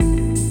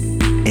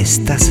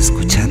Estás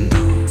escuchando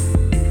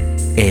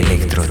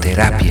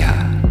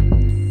Electroterapia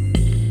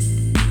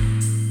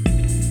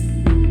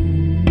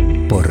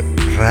por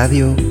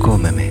Radio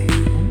Cómeme.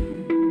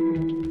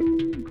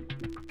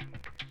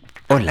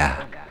 Hola,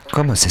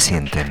 ¿cómo se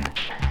sienten?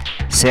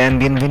 Sean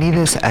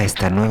bienvenidos a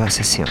esta nueva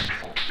sesión.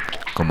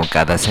 Como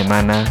cada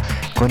semana,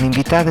 con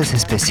invitados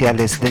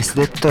especiales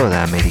desde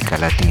toda América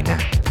Latina.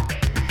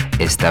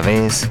 Esta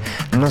vez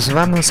nos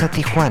vamos a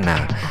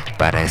Tijuana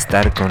para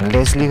estar con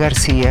Leslie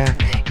García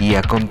y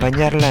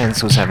acompañarla en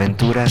sus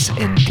aventuras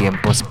en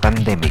tiempos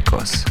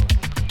pandémicos.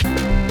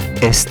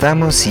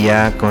 Estamos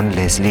ya con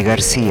Leslie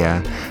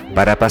García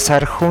para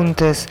pasar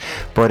juntos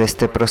por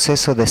este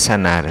proceso de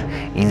sanar,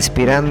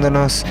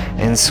 inspirándonos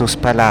en sus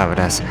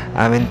palabras,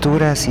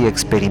 aventuras y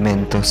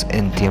experimentos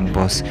en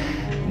tiempos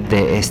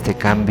de este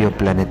cambio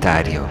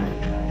planetario,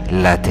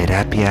 la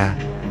terapia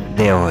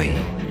de hoy.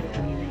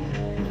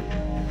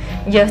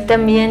 Yo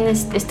también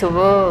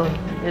estuvo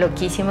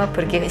loquísimo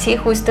porque sí,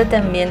 justo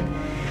también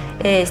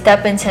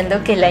estaba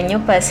pensando que el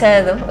año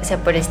pasado, o sea,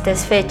 por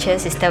estas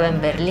fechas estaba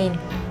en Berlín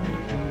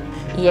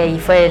y ahí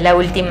fue la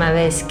última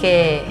vez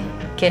que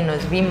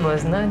nos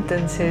vimos, ¿no?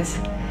 Entonces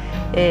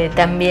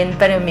también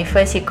para mí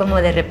fue así como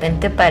de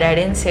repente parar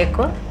en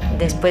seco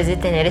después de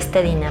tener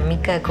esta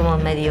dinámica como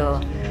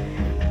medio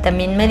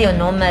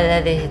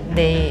nómada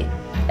de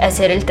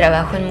hacer el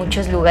trabajo en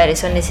muchos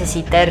lugares o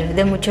necesitar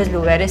de muchos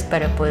lugares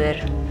para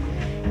poder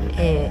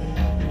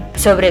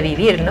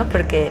sobrevivir, ¿no?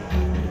 Porque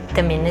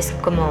también es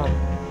como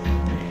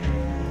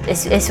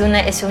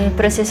es un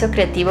proceso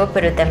creativo,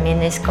 pero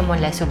también es como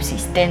la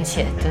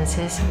subsistencia.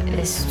 Entonces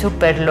es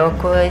súper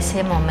loco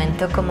ese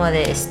momento como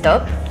de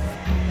stop.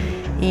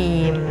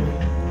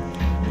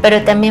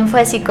 Pero también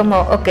fue así como,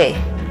 ok,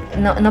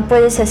 no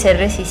puedes hacer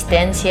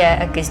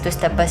resistencia a que esto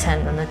está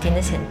pasando, no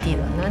tiene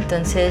sentido, ¿no?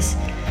 Entonces,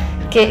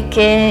 ¿qué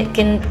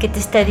te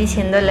está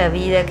diciendo la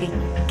vida?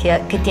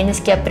 ¿Qué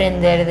tienes que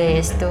aprender de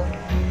esto?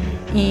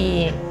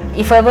 Y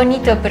fue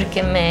bonito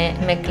porque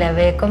me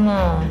clavé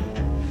como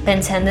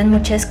pensando en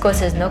muchas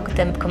cosas, ¿no?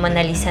 Como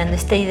analizando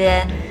esta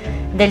idea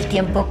del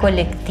tiempo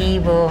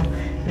colectivo,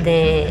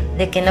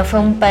 de que no fue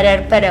un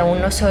parar para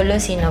uno solo,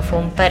 sino fue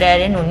un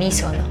parar en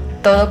unísono,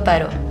 todo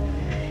paró.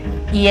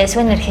 Y eso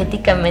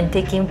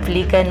energéticamente, ¿qué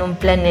implica en un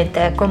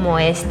planeta como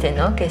este,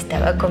 ¿no? Que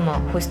estaba como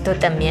justo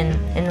también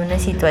en una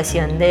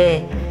situación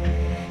de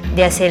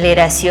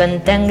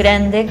aceleración tan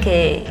grande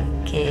que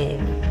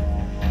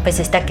pues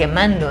se está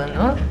quemando,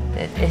 ¿no?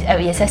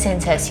 Había esa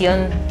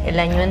sensación el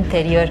año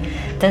anterior.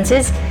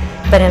 Entonces,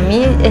 para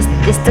mí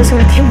estos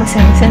últimos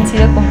años han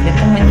sido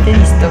completamente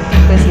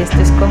distópicos y esto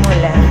es como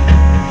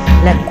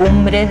la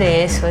cumbre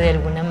de eso, de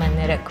alguna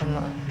manera, como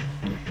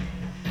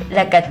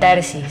la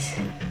catarsis.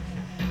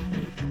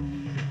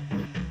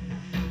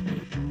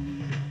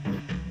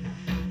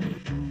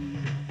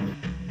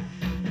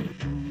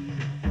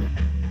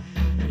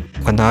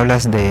 Cuando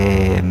hablas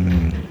de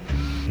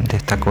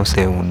esta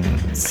cosa,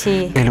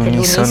 el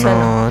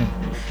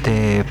unísono,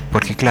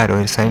 porque claro,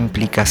 esa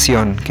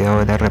implicación que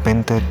de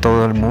repente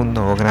todo el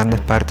mundo o grandes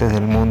partes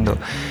del mundo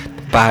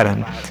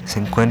paran, se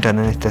encuentran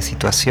en esta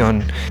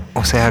situación,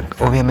 o sea,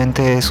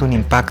 obviamente es un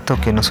impacto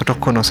que nosotros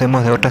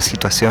conocemos de otras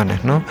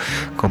situaciones, ¿no?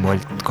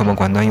 Como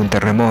cuando hay un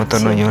terremoto,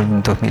 sí. ¿No? Yo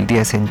en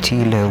 2010 en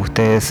Chile,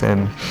 ustedes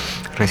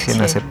recién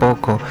sí. Hace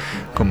poco,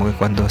 como que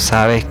cuando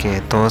sabes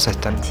que todos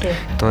están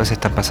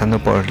pasando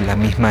por la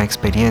misma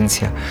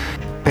experiencia.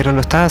 Pero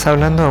lo estabas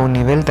hablando a un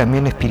nivel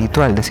también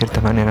espiritual, de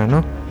cierta manera,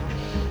 ¿no?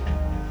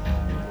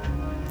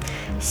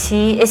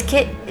 Sí, es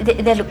que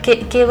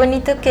qué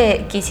bonito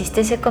que hiciste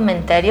ese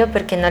comentario,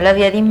 porque no lo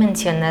había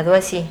dimensionado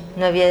así,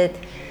 no había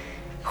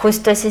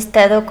justo ese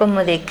estado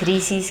como de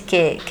crisis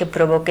que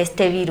provoca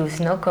este virus,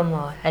 ¿no?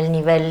 Como al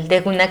nivel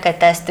de una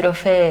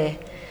catástrofe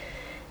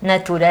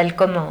natural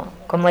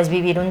como es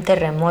vivir un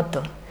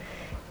terremoto.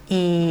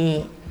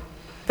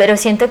 Pero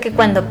siento que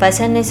cuando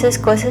pasan esas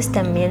cosas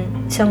también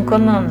son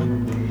como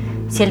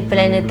si el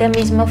planeta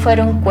mismo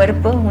fuera un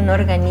cuerpo, un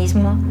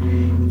organismo,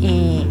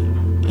 y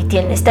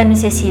tiene esta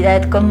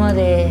necesidad como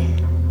de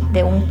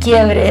un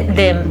quiebre,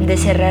 de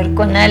cerrar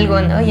con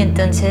algo, ¿no? Y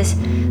entonces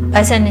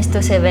pasan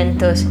estos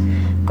eventos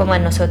como a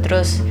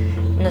nosotros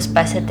nos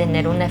pasa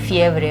tener una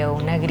fiebre o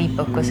una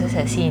gripe o cosas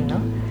así, ¿no?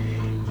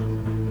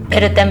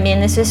 Pero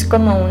también eso es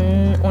como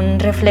un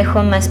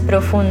reflejo más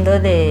profundo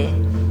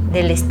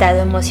del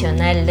estado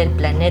emocional del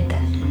planeta.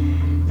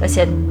 O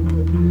sea,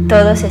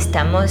 todos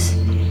estamos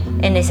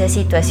en esa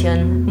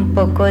situación un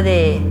poco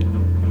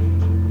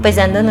pues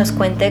dándonos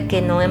cuenta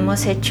que no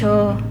hemos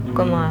hecho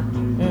como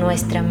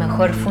nuestra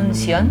mejor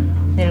función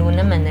de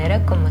alguna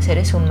manera como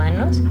seres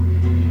humanos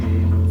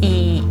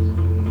y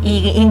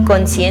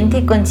inconsciente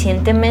y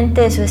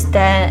conscientemente eso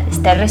está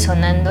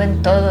resonando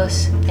en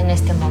todos en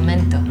este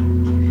momento,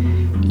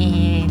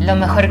 y lo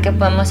mejor que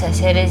podemos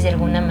hacer es de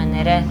alguna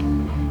manera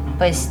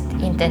pues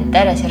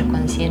intentar hacer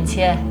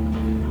conciencia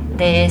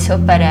de eso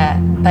para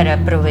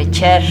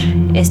aprovechar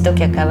esto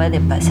que acaba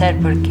de pasar,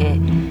 porque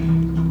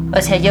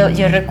o sea,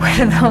 yo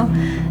recuerdo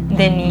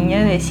de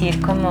niña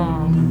decir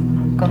como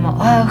como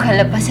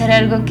ojalá pasara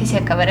algo que se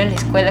acabara la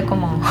escuela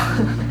como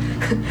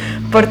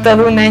por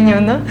todo un año,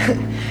 ¿no?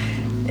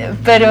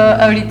 Pero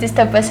ahorita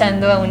está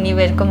pasando a un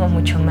nivel como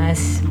mucho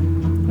más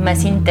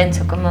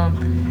intenso, como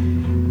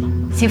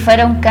si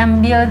fuera un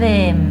cambio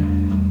de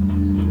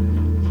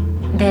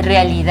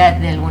realidad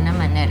de alguna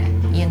manera.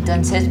 Y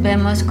entonces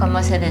vemos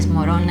cómo se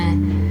desmorona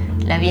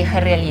la vieja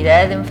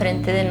realidad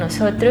enfrente de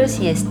nosotros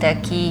y está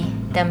aquí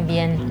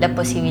también la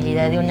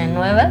posibilidad de una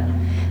nueva,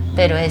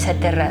 pero es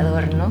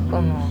aterrador, ¿no?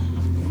 Como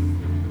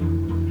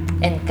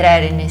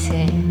entrar en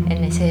ese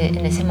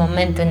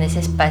momento, en ese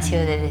espacio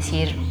de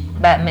decir,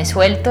 va, me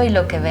suelto y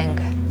lo que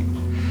venga.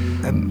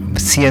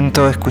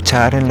 Siento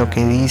escuchar en lo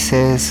que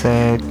dices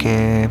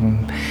que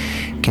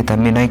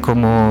también hay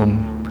como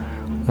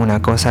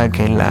una cosa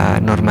que la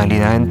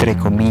normalidad, entre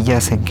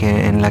comillas,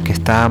 en la que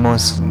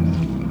estábamos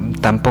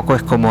tampoco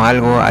es como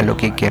algo a lo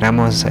que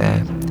queramos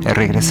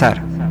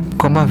regresar.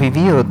 ¿Cómo has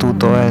vivido tú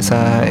toda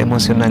esa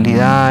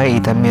emocionalidad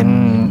y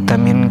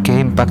también qué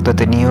impacto ha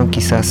tenido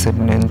quizás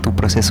en tu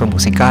proceso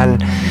musical?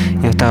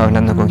 Yo estaba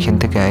hablando con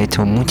gente que ha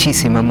hecho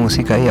muchísima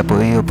música y ha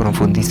podido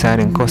profundizar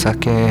en cosas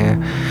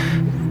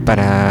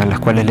para las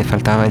cuales le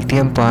faltaba el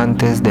tiempo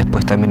antes.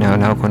 Después también he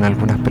hablado con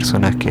algunas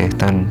personas que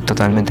están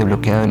totalmente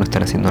bloqueadas y no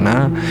están haciendo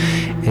nada.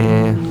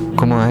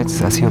 ¿Cómo ha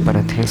sido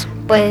para ti eso?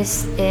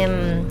 Pues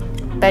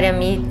para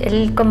mí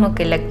como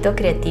que el acto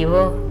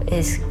creativo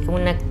es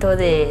un acto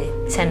de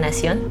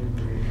sanación.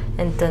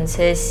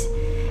 Entonces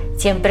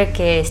siempre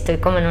que estoy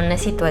como en una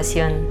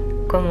situación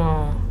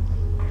como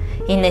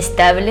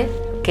inestable,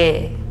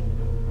 que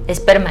es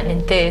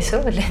permanente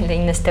eso, la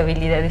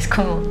inestabilidad es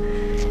como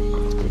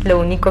lo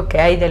único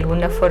que hay de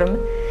alguna forma,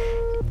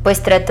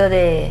 pues trato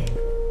de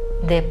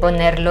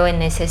ponerlo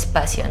en ese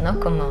espacio, ¿no?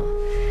 Como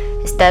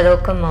he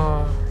estado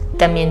como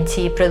también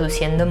sí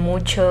produciendo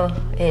mucho,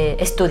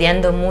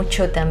 estudiando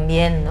mucho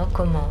también, ¿no?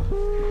 Como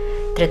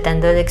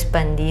tratando de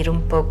expandir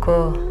un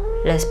poco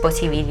las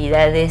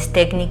posibilidades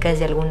técnicas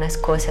de algunas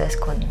cosas,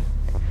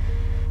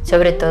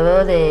 sobre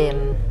todo de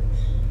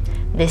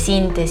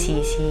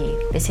síntesis y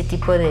ese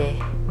tipo de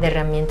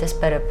herramientas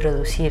para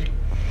producir.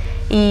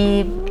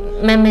 Y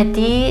me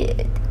metí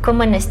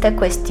como en esta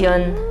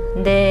cuestión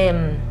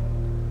de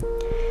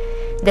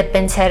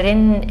pensar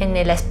en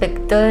el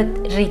aspecto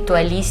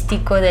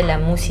ritualístico de la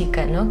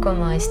música, ¿no?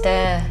 Como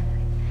esta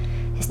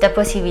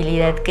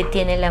posibilidad que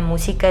tiene la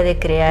música de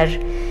crear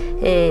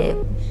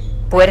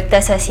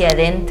puertas hacia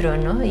adentro,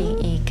 ¿no?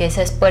 Y que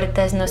esas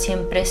puertas no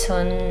siempre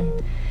son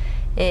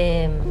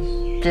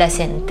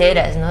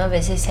placenteras, ¿no? A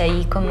veces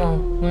hay como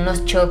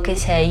unos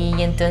choques ahí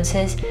y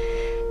entonces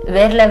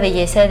ver la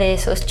belleza de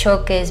esos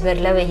choques, ver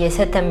la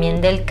belleza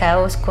también del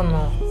caos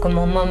como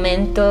un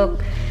momento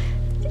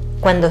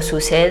cuando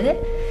sucede,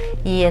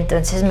 y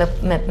entonces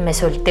me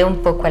solté un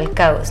poco al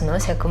caos, ¿no? O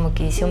sea, como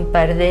que hice un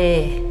par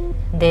de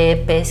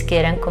EPs que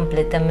eran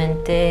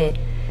completamente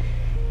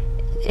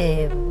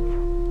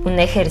un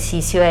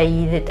ejercicio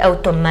ahí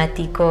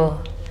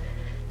automático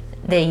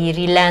de ir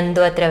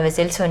hilando a través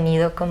del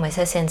sonido como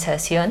esa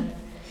sensación,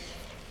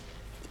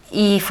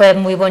 y fue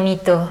muy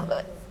bonito.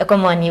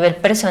 Como a nivel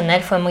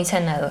personal fue muy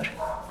sanador.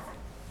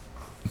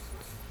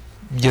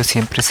 Yo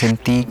siempre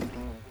sentí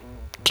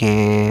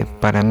que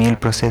para mí el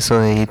proceso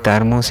de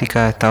editar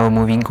música ha estado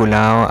muy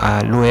vinculado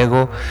a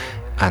luego,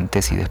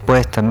 antes y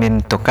después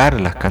también tocar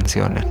las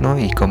canciones, ¿no?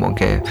 Y como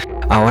que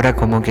ahora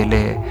como que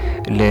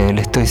le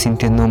estoy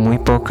sintiendo muy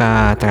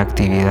poca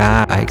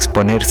atractividad a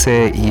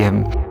exponerse y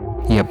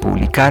a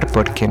publicar,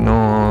 porque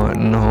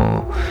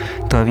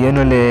todavía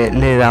no le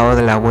he dado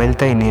de la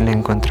vuelta y ni le he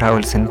encontrado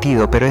el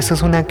sentido. Pero eso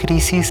es una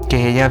crisis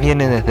que ya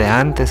viene desde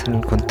antes, en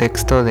el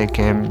contexto de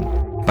que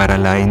para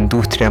la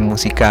industria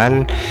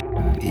musical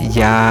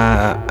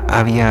ya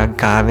había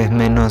cada vez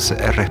menos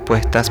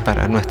respuestas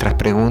para nuestras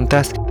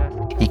preguntas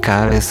y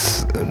cada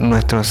vez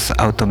nuestros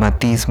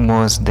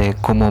automatismos de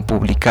cómo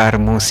publicar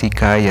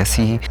música y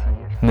así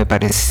me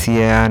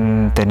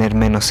parecían tener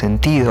menos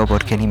sentido,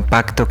 porque el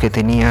impacto que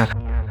tenía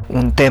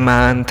un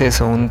tema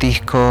antes o un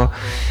disco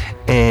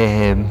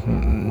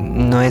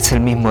no es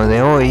el mismo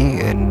de hoy,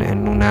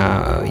 en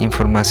una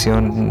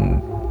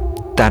información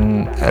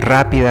tan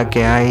rápida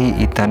que hay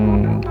y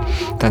tan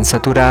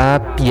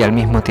saturada, y al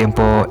mismo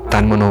tiempo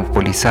tan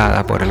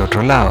monopolizada por el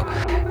otro lado.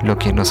 Lo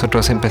que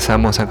nosotros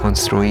empezamos a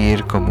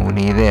construir como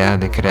una idea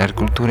de crear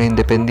cultura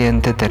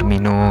independiente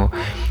terminó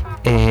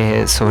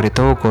sobre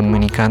todo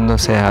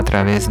comunicándose a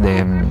través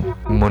de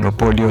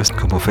monopolios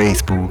como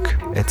Facebook,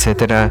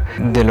 etcétera,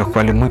 de los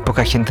cuales muy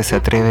poca gente se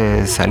atreve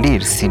a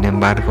salir. Sin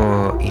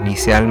embargo,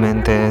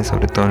 inicialmente,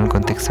 sobre todo en el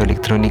contexto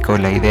electrónico,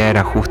 la idea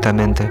era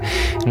justamente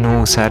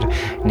no usar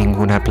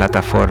ninguna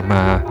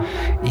plataforma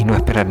y no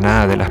esperar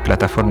nada de las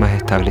plataformas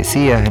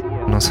establecidas.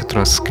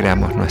 Nosotros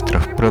creamos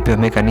nuestros propios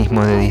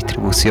mecanismos de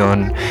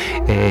distribución,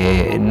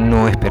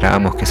 no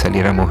esperábamos que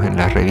saliéramos en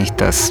las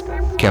revistas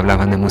que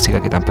hablaban de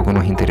música que tampoco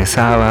nos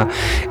interesaba.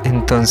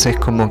 Entonces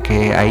como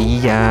que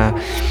ahí ya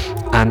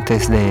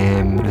antes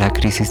de la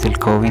crisis del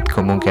COVID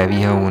como que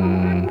había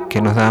que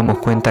nos dábamos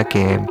cuenta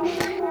que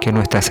que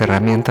nuestras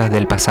herramientas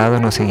del pasado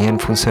no seguían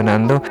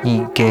funcionando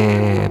y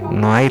que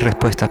no hay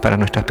respuestas para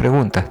nuestras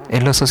preguntas.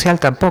 En lo social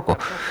tampoco,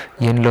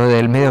 y en lo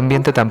del medio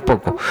ambiente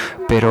tampoco,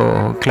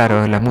 pero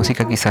claro, la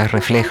música quizás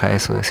refleja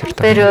eso de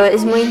cierta manera. Pero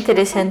es muy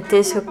interesante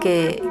eso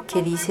que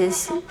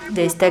dices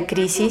de esta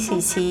crisis,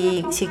 y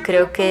sí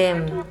creo que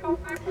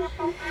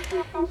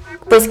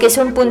pues que es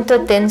un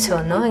punto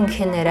tenso, ¿no? En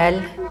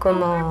general,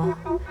 como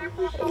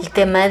el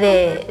tema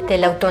de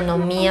la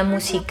autonomía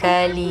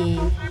musical y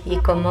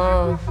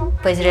cómo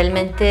pues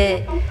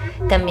realmente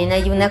también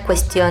hay una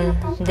cuestión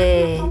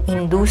de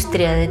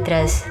industria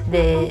detrás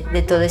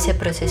de todo ese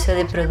proceso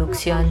de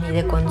producción y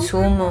de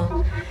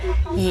consumo,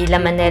 y la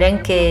manera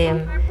en que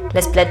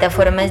las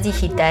plataformas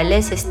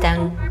digitales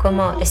están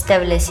como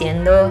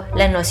estableciendo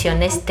la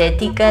noción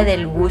estética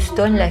del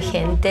gusto en la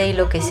gente y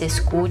lo que se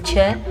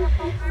escucha,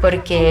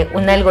 porque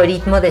un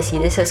algoritmo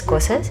decide esas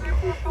cosas.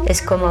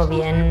 Es como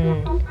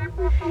bien,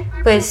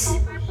 pues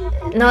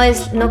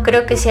no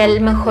creo que sea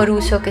el mejor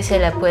uso que se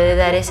le puede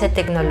dar a esa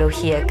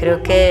tecnología.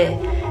 Creo que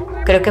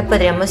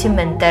podríamos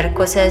inventar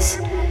cosas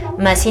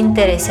más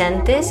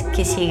interesantes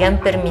que sigan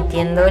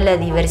permitiendo la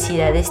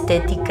diversidad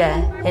estética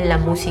en la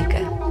música,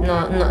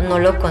 no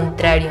lo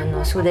contrario,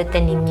 no su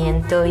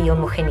detenimiento y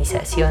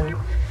homogenización,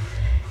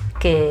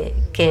 que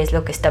es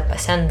lo que está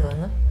pasando,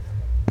 ¿no?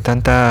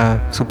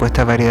 Tanta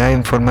supuesta variedad de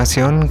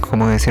información,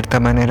 como de cierta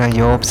manera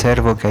yo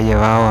observo que ha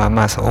llevado a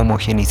más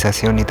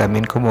homogenización y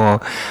también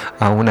como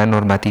a una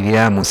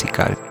normatividad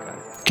musical,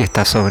 que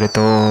está sobre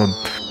todo,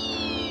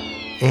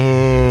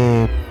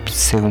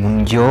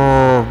 según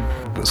yo,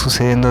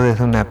 sucediendo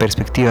desde una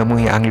perspectiva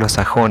muy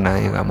anglosajona,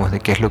 digamos, de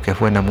qué es lo que es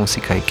buena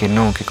música y qué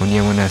no, que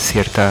conlleva una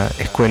cierta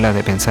escuela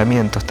de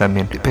pensamientos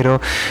también.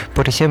 Pero,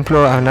 por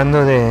ejemplo,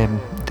 hablando de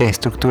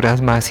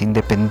estructuras más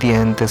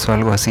independientes o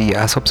algo así,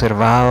 ¿has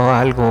observado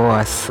algo?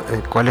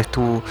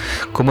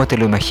 ¿Cómo te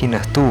lo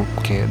imaginas tú?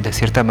 Que de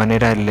cierta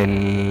manera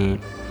el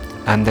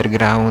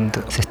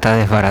underground se está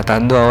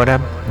desbaratando ahora,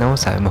 ¿no?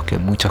 Sabemos que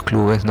muchos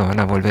clubes no van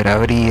a volver a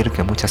abrir,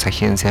 que muchas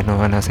agencias no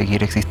van a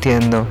seguir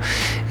existiendo,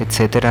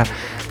 etcétera.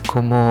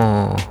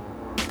 ¿Cómo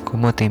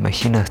te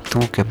imaginas tú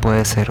que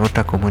puede ser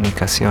otra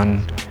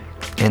comunicación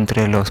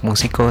entre los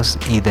músicos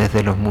y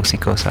desde los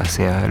músicos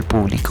hacia el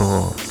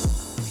público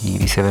y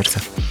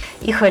viceversa?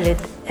 Híjole,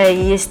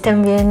 ahí es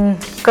también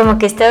como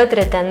que he estado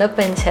tratando de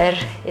pensar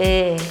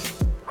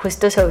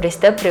justo sobre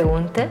esta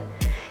pregunta.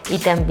 Y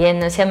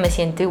también, o sea, me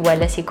siento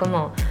igual, así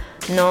como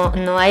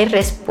no hay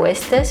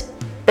respuestas,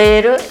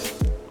 pero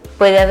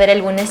puede haber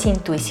algunas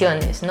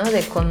intuiciones, ¿no?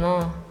 De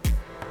cómo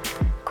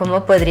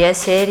podría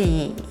ser,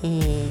 y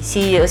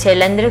sí, o sea,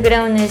 el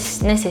underground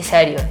es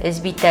necesario,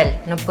 es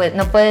vital, no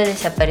puede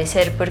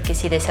desaparecer, porque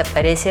si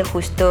desaparece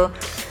justo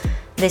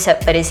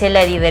desaparece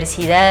la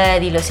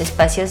diversidad y los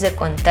espacios de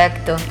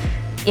contacto.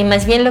 Y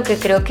más bien lo que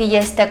creo que ya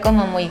está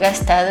como muy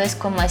gastado es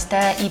como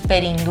esta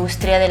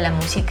hiperindustria de la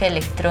música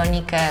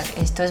electrónica,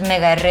 estos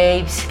mega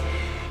raves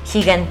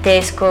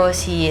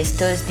gigantescos y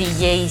estos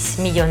DJs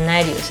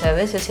millonarios,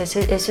 ¿sabes? O sea,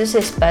 esos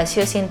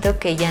espacios siento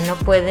que ya no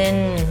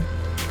pueden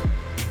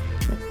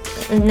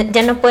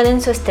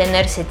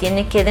sostenerse,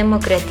 tiene que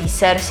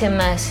democratizarse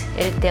más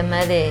el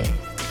tema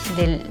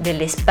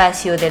del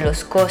espacio, de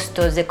los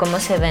costos, de cómo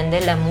se vende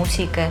la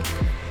música,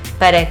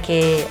 para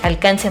que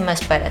alcance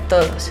más para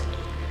todos.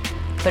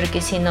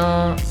 Porque si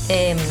no,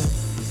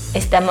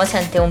 estamos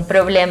ante un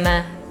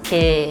problema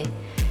que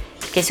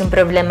es un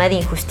problema de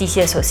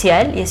injusticia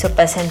social, y eso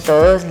pasa en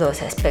todos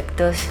los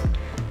aspectos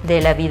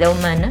de la vida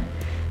humana,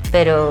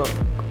 pero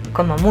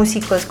como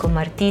músicos, como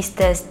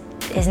artistas,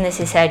 es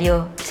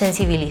necesario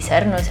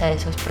sensibilizarnos a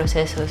esos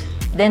procesos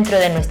dentro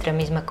de nuestra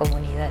misma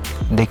comunidad.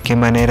 ¿De qué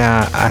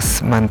manera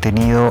has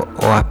mantenido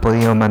o has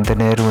podido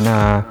mantener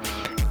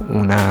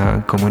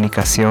una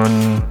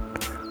comunicación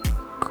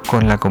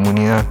con la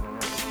comunidad?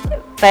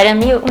 Para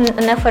mí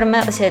una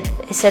forma, o sea,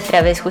 es a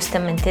través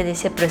justamente de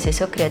ese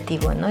proceso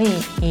creativo, ¿no?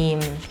 Y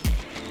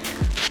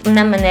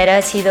una manera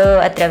ha sido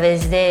a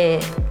través de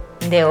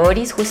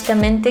Oris,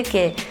 justamente,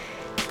 que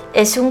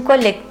es un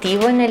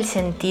colectivo en el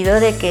sentido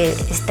de que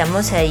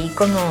estamos ahí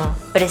como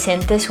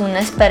presentes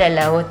unas para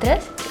las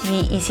otras,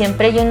 y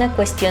siempre hay una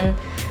cuestión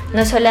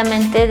no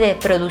solamente de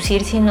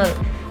producir, sino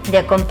de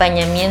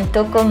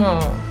acompañamiento como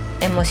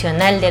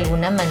emocional de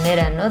alguna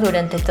manera, ¿no?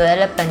 Durante toda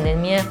la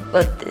pandemia,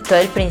 todo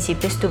el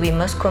principio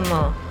estuvimos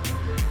como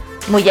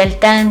muy al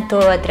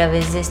tanto a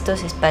través de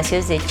estos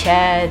espacios de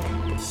chat,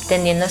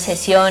 teniendo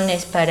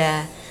sesiones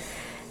para,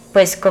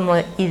 pues, como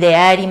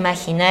idear,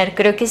 imaginar.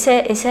 Creo que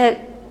ese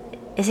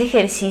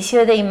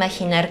ejercicio de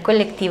imaginar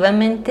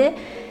colectivamente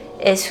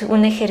es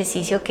un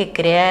ejercicio que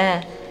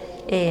crea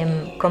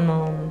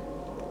como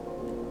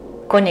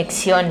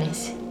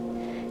conexiones.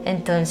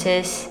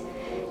 Entonces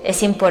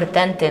es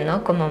importante,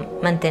 ¿no? Como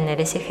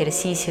mantener ese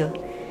ejercicio.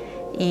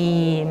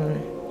 Y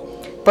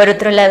por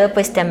otro lado,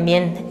 pues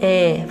también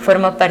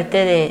formo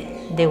parte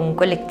de un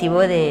colectivo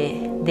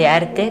de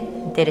arte,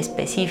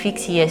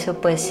 Interspecifics, y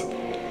eso pues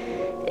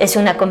es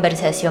una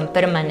conversación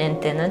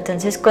permanente, ¿no?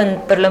 Entonces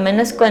por lo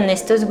menos con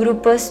estos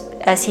grupos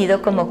ha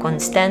sido como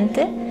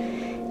constante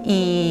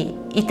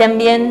y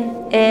también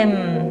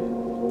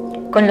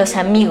con los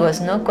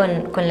amigos, ¿no?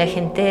 Con la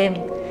gente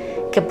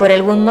que por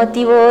algún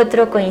motivo u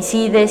otro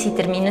coincides y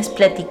terminas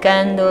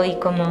platicando, y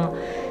como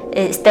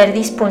estar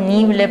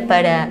disponible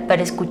para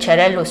escuchar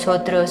a los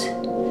otros,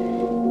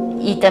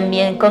 y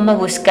también como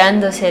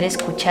buscando ser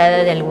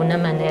escuchada de alguna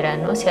manera,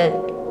 ¿no? O sea,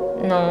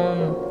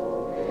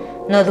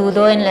 no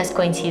dudo en las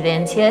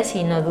coincidencias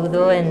y no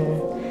dudo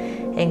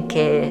en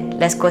que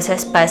las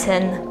cosas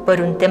pasan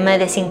por un tema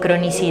de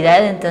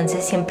sincronicidad,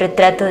 entonces siempre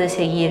trato de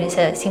seguir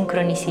esa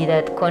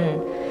sincronicidad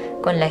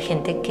con la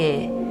gente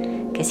que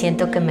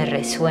siento que me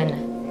resuena.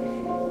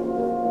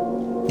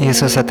 ¿Y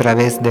eso es a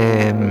través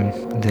de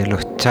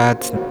los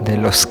chats, de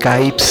los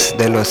Skypes,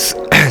 de los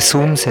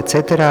Zooms,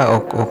 etcétera?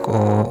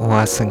 ¿O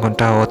has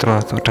encontrado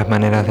otras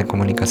maneras de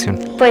comunicación?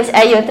 Pues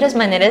hay otras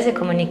maneras de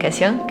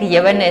comunicación que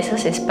llevan a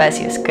esos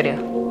espacios, creo,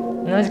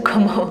 ¿no? Es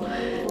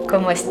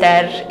como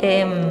estar...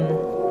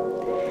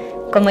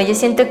 como yo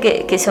siento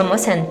que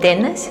somos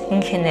antenas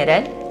en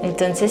general,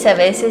 entonces a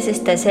veces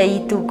estás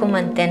ahí tú como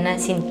antena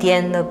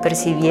sintiendo,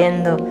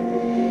 percibiendo,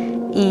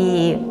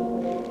 y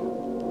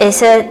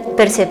esa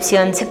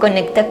percepción se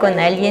conecta con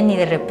alguien y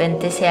de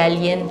repente ese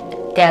alguien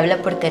te habla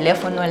por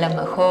teléfono a lo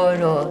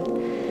mejor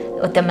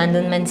o te manda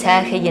un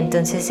mensaje, y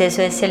entonces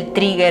eso es el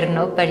trigger,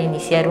 ¿no? Para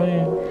iniciar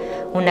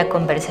una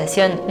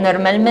conversación.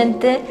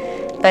 Normalmente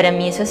para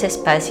mí esos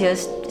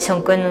espacios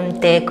son con un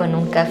té, con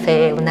un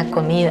café, una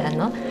comida,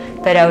 ¿no?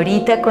 Pero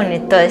ahorita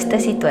con toda esta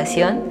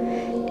situación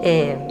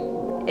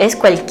es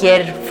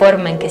cualquier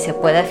forma en que se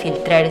pueda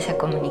filtrar esa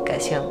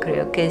comunicación.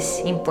 Creo que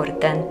es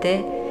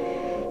importante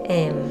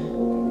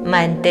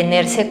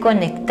mantenerse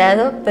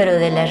conectado, pero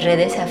de las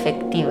redes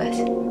afectivas,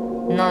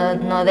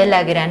 no de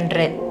la gran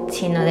red,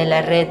 sino de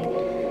la red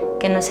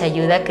que nos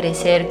ayuda a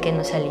crecer, que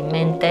nos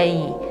alimenta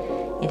y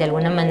de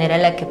alguna manera a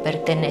la que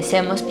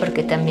pertenecemos,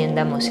 porque también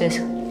damos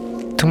eso.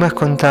 Tú me has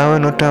contado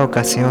en otra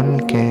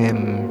ocasión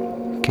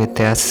que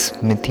te has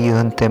metido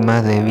en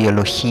temas de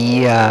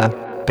biología,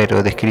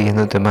 pero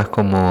describiéndote más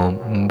como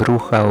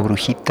bruja o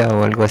brujita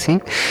o algo así,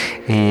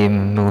 y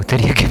me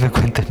gustaría que me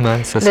cuentes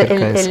más acerca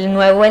de eso. El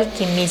nuevo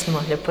alquimismo,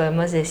 le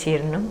podemos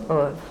decir, ¿no?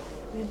 O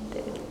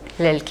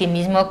el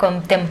alquimismo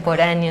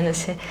contemporáneo, no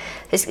sé.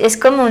 Es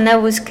como una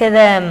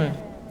búsqueda,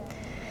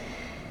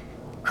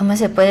 ¿cómo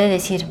se puede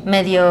decir?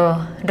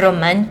 Medio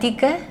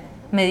romántica,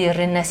 medio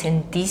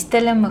renacentista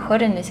a lo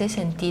mejor en ese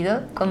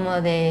sentido,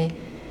 como de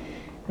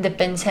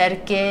pensar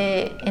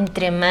que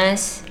entre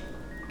más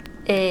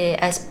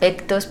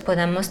aspectos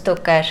podamos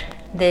tocar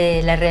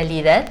de la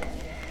realidad,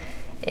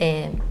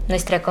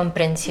 nuestra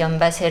comprensión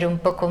va a ser un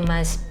poco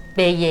más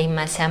bella y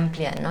más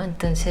amplia, ¿no?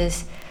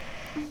 Entonces,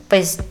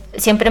 pues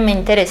siempre me ha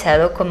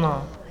interesado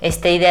como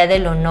esta idea de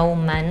lo no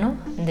humano,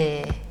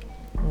 de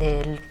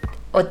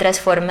otras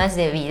formas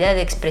de vida,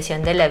 de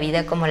expresión de la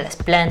vida, como las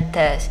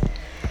plantas,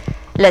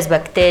 las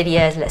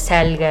bacterias, las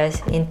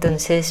algas.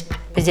 Entonces,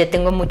 pues ya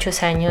tengo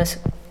muchos años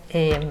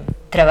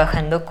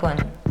trabajando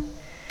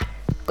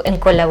en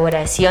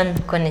colaboración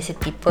con ese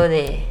tipo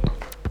de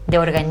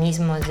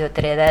organismos de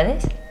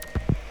otredades,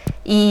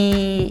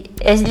 y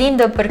es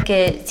lindo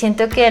porque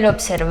siento que al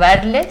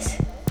observarles,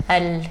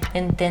 al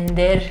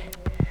entender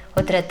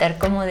o tratar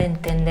como de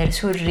entender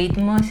sus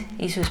ritmos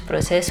y sus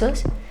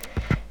procesos,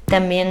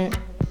 también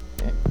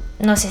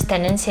nos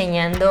están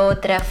enseñando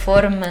otra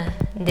forma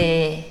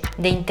de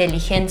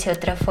inteligencia,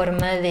 otra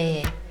forma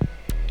de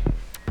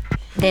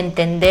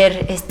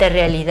entender esta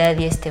realidad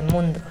y este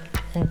mundo.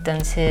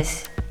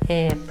 Entonces,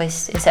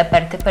 pues esa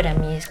parte para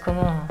mí es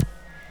como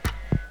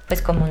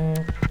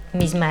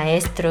mis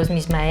maestros,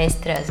 mis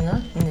maestras,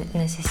 ¿no?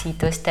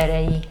 Necesito estar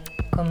ahí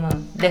como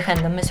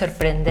dejándome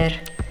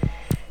sorprender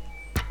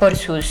por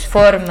sus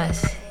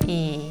formas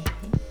y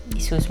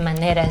sus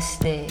maneras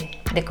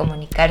de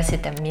comunicarse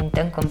también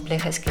tan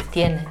complejas que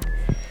tienen.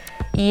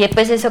 Y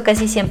pues eso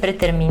casi siempre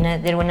termina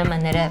de alguna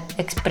manera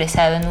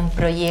expresado en un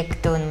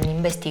proyecto, en una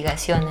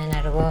investigación, en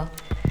algo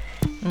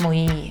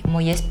muy,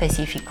 muy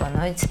específico,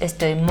 ¿no?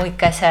 Estoy muy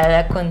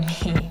casada con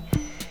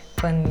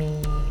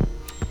mi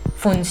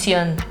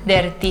función de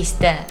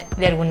artista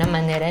de alguna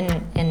manera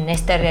en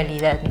esta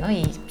realidad, ¿no?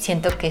 Y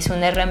siento que es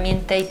una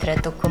herramienta y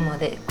trato como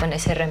con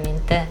esa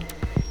herramienta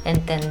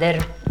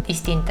entender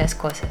distintas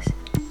cosas.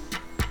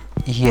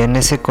 Y en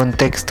ese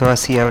contexto,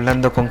 así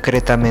hablando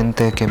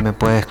concretamente, ¿qué me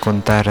puedes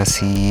contar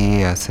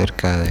así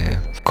acerca de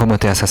cómo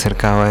te has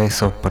acercado a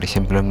eso, por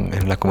ejemplo,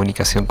 en la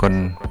comunicación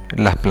con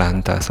las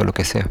plantas o lo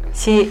que sea?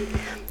 Sí,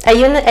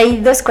 hay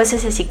dos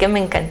cosas así que me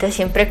encanta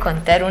siempre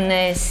contar.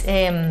 Una es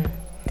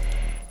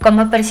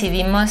cómo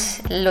percibimos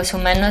los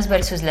humanos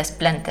versus las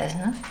plantas,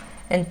 ¿no?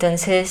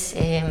 Entonces,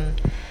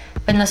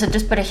 pues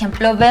nosotros, por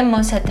ejemplo,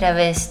 vemos a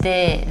través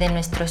de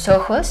nuestros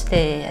ojos,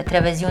 a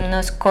través de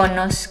unos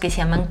conos que se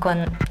llaman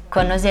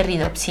conos de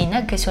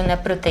ridopsina, que es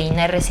una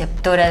proteína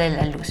receptora de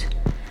la luz.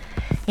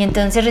 Y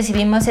entonces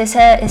recibimos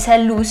esa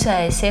luz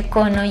a ese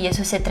cono y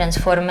eso se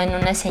transforma en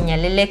una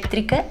señal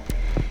eléctrica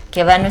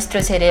que va a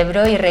nuestro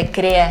cerebro y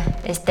recrea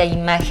esta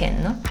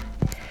imagen, ¿no?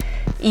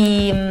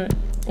 Y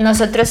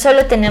nosotros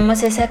solo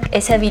tenemos esa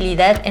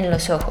habilidad en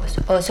los ojos,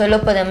 o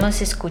solo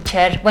podemos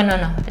escuchar, bueno,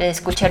 no,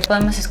 escuchar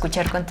podemos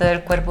escuchar con todo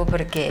el cuerpo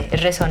porque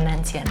es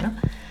resonancia, ¿no?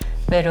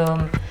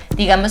 Pero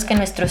digamos que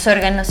nuestros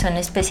órganos son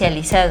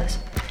especializados.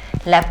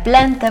 La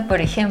planta,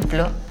 por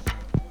ejemplo,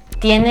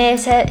 tiene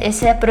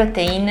esa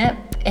proteína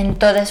en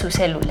todas sus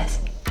células.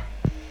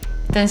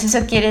 Entonces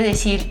eso quiere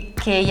decir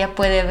que ella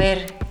puede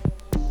ver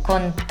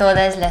con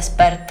todas las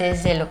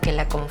partes de lo que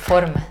la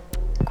conforma,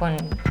 con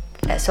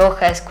las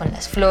hojas, con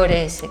las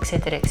flores,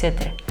 etcétera,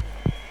 etcétera.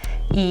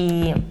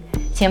 Y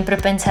siempre he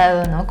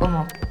pensado, ¿no?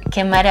 Como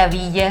qué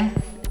maravilla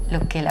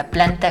lo que la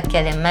planta, que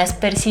además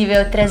percibe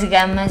otras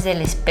gamas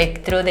del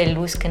espectro de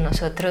luz que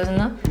nosotros,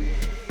 ¿no?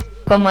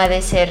 Cómo ha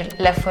de ser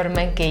la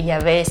forma en que ella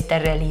ve esta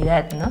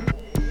realidad, ¿no?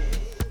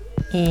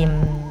 Y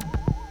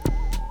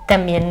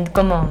también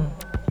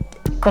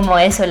como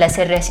eso la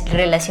hace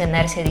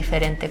relacionarse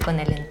diferente con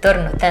el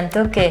entorno,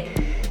 tanto que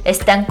es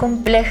tan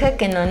compleja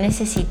que no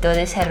necesitó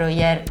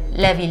desarrollar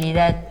la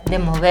habilidad de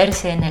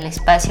moverse en el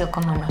espacio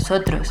como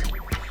nosotros.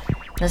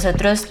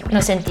 Nosotros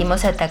nos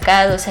sentimos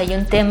atacados, hay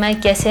un tema y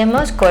 ¿qué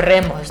hacemos?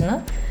 Corremos,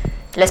 ¿no?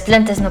 Las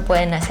plantas no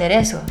pueden hacer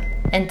eso.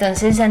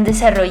 Entonces han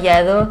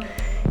desarrollado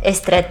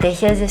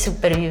estrategias de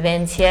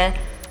supervivencia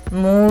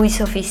muy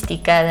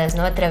sofisticadas,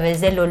 ¿no? A través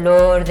del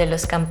olor, de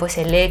los campos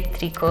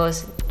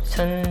eléctricos,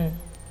 son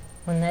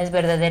unas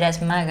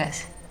verdaderas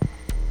magas.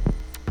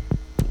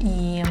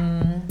 Y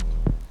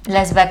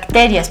las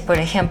bacterias, por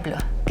ejemplo,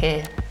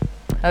 que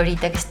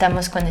ahorita que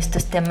estamos con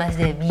estos temas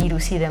de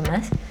virus y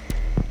demás,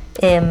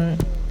 en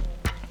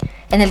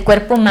el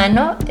cuerpo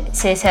humano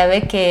se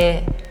sabe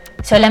que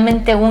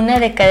solamente 1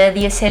 de cada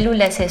 10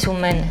 células es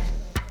humana.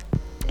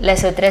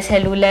 Las otras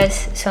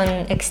células son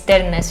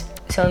externas,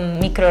 son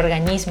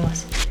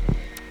microorganismos.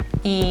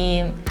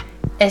 Y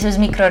esos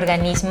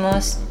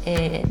microorganismos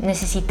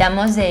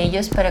necesitamos de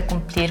ellos para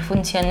cumplir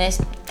funciones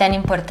tan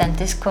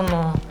importantes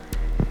como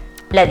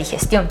la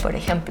digestión, por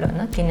ejemplo,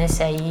 ¿no?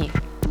 Tienes ahí,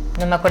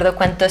 no me acuerdo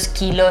cuántos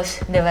kilos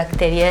de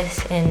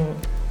bacterias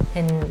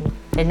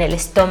en el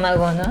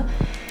estómago, ¿no?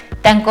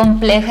 Tan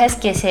complejas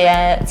que se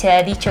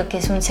ha dicho que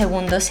es un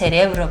segundo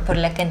cerebro por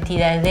la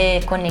cantidad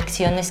de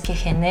conexiones que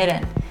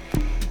generan.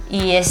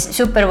 Y es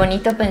súper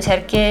bonito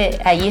pensar que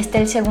ahí está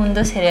el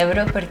segundo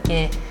cerebro,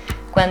 porque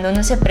cuando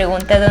uno se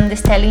pregunta dónde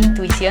está la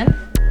intuición,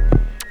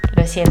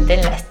 lo siente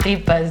en las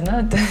tripas, ¿no?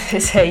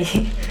 Entonces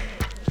ahí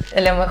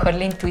a lo mejor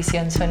la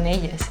intuición son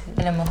ellas,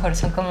 a lo mejor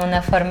son como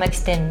una forma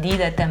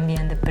extendida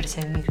también de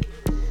percibir.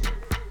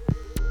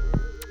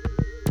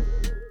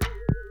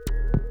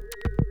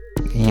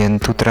 Y en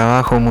tu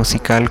trabajo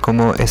musical,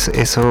 ¿cómo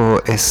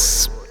eso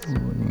es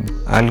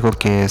algo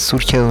que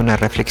surge de una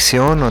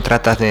reflexión o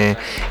tratas de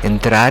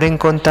entrar en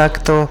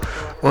contacto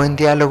o en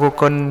diálogo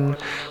con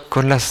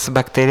las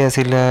bacterias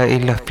y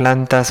las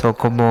plantas, o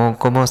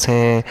cómo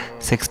se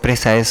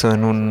expresa eso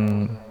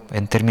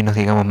en términos,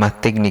 digamos,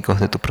 más técnicos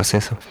de tu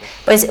proceso?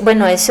 Pues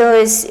bueno, eso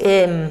es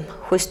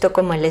justo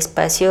como el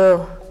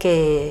espacio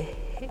que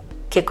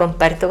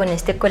comparto con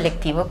este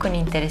colectivo, con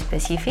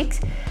Interspecifics.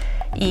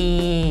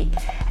 Y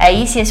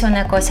ahí sí es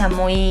una cosa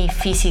muy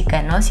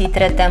física, ¿no? Sí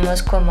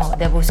tratamos como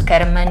de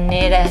buscar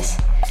maneras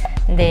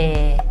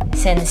de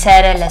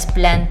censar a las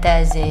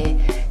plantas, de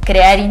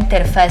crear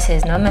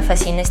interfaces, ¿no? Me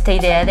fascina esta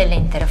idea de la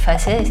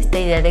interfase, esta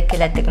idea de que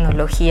la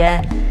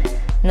tecnología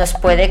nos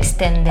puede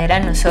extender a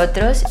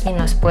nosotros y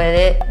nos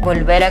puede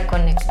volver a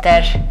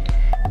conectar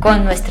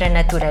con nuestra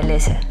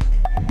naturaleza.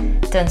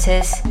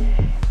 Entonces,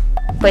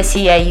 pues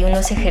sí, hay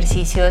unos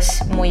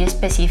ejercicios muy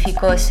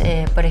específicos.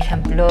 Por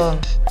ejemplo,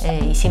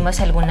 hicimos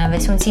alguna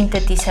vez un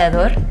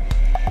sintetizador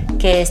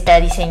que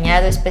está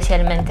diseñado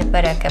especialmente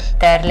para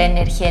captar la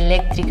energía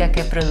eléctrica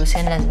que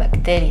producen las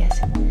bacterias.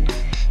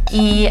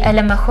 Y a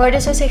lo mejor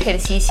esos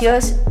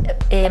ejercicios,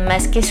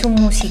 más que su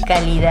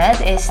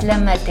musicalidad, es la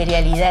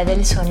materialidad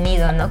del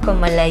sonido, ¿no?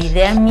 Como la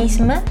idea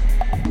misma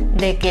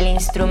de que el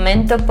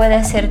instrumento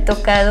pueda ser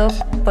tocado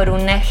por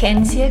una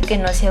agencia que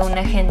no sea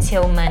una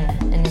agencia humana,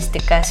 en este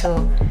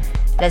caso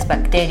las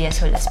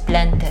bacterias o las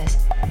plantas.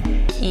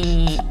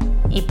 Y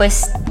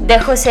pues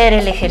dejo ser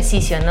el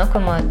ejercicio, ¿no?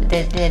 Como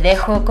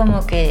dejo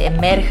como que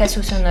emerja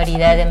su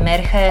sonoridad,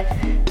 emerja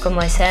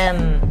como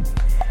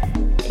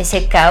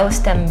ese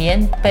caos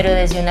también, pero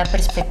desde una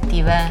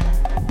perspectiva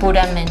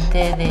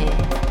puramente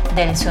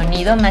del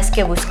sonido, más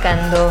que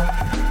buscando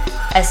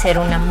hacer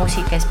una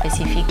música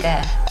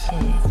específica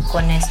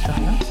con esto,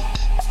 ¿no?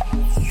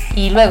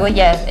 Y luego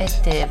ya,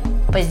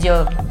 pues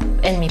yo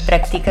en mi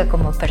práctica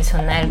como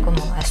personal,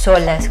 como a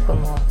solas,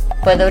 como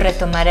puedo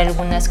retomar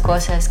algunas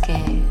cosas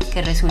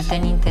que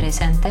resulten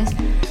interesantes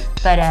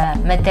para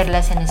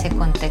meterlas en ese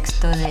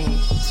contexto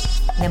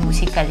de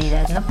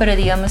musicalidad, ¿no? Pero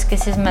digamos que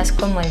ese es más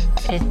como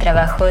un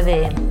trabajo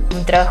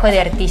de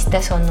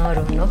artista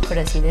sonoro, ¿no? Por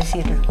así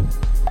decirlo.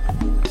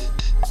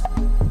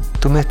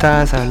 tú me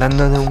estabas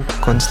hablando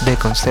de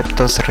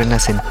conceptos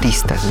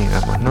renacentistas,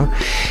 digamos, ¿no?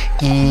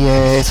 Y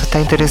eso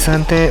está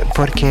interesante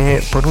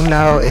porque por un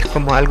lado es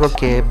como algo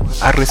que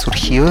ha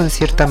resurgido de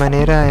cierta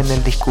manera en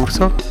el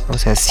discurso, o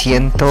sea,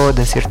 siento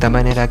de cierta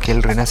manera que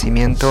el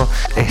Renacimiento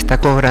está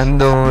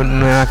cobrando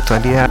nueva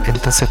actualidad,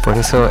 entonces por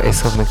eso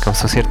me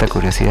causó cierta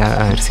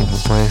curiosidad, a ver si me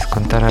puedes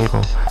contar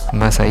algo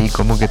más ahí,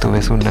 como que tú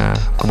ves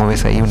cómo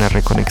ves ahí una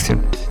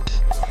reconexión.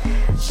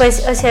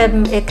 Pues, o sea,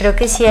 creo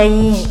que sí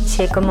hay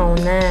como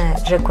una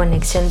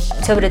reconexión,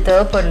 sobre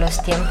todo por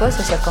los tiempos,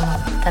 o sea, como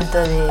tanto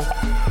de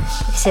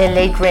ese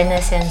late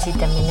Renaissance y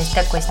también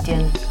esta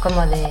cuestión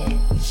como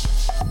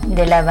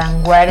de la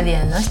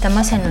vanguardia, ¿no?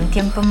 Estamos en un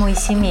tiempo muy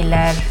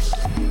similar,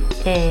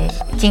 que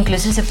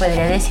incluso se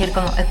podría decir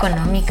como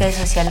económica y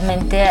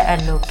socialmente a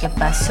lo que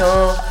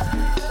pasó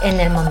en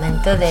el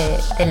momento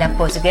de la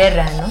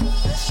posguerra, ¿no?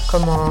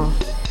 Como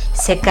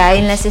se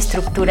caen las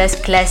estructuras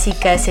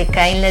clásicas, se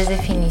caen las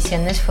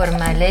definiciones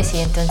formales y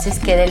entonces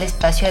queda el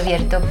espacio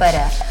abierto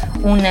para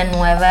una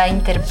nueva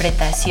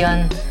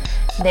interpretación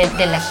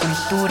de la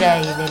cultura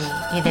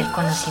y del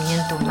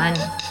conocimiento humano.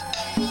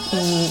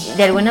 Y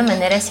de alguna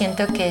manera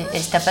siento que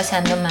está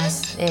pasando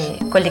más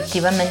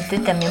colectivamente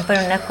también por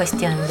una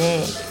cuestión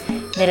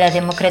de la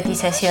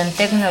democratización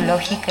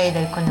tecnológica y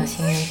del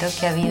conocimiento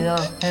que ha habido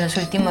en los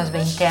últimos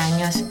 20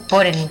 años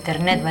por el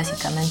Internet,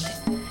 básicamente.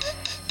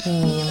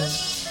 Y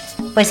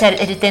pues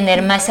el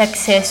tener más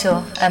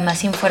acceso a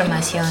más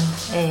información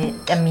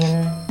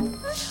también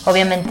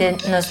obviamente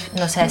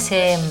nos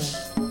hace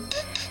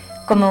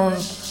como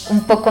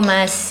un poco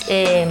más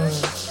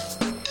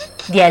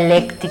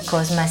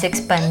dialécticos, más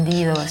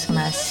expandidos,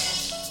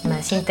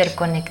 más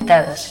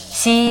interconectados.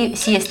 Sí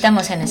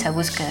estamos en esa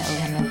búsqueda,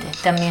 obviamente.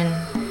 También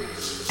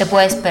te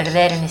puedes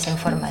perder en esa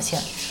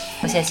información.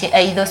 O sea, sí,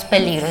 hay dos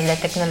peligros, la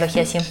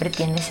tecnología siempre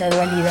tiene esa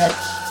dualidad.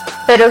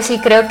 Pero sí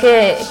creo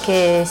que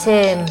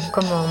ese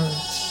como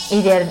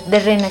ideal de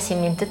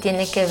renacimiento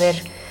tiene que ver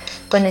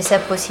con esa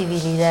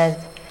posibilidad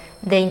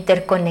de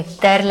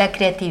interconectar la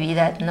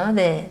creatividad, ¿no?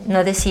 De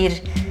no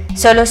decir,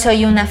 solo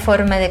soy una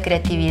forma de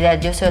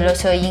creatividad, yo solo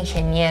soy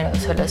ingeniero,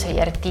 solo soy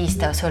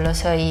artista, o solo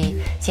soy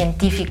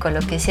científico, lo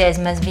que sea, es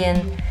más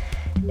bien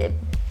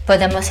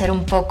podemos ser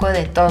un poco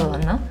de todo,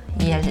 ¿no?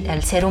 Y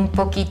al ser un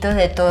poquito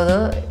de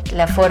todo,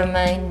 la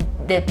forma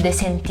de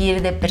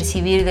sentir, de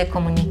percibir, de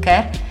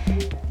comunicar,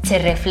 se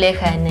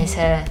refleja en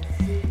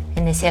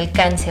ese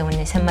alcance o en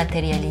esa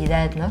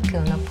materialidad, ¿no? Que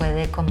uno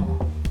puede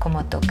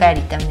como tocar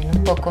y también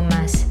un poco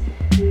más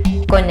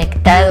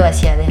conectado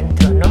hacia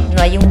adentro, ¿no?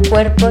 No hay un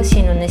cuerpo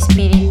sin un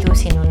espíritu,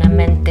 sin una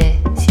mente,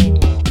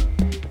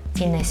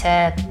 sin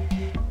esa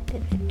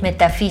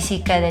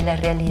metafísica de la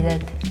realidad.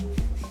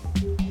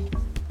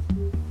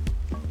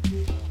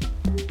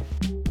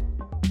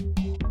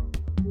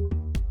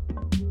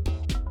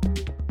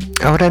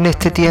 Ahora en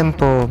este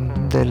tiempo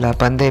de la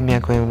pandemia,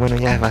 que bueno,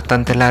 ya es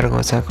bastante largo,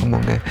 o sea, como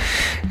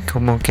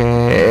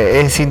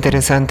que es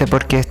interesante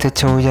porque este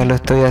show ya lo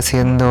estoy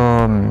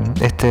haciendo,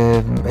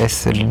 este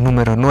es el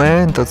número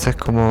 9, entonces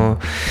como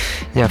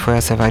ya fue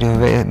hace varios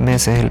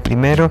meses el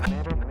primero,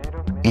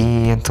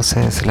 y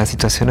entonces la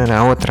situación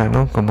era otra,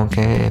 ¿no? Como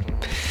que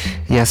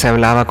ya se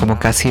hablaba como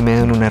casi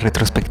medio en una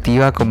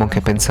retrospectiva, como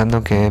que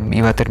pensando que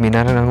iba a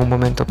terminar en algún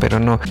momento, pero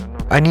no.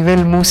 A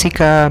nivel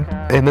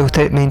música,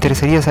 me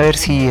interesaría saber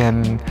si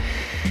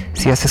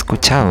has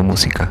escuchado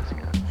música.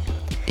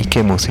 ¿Y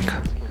qué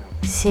música?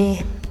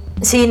 Sí,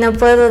 no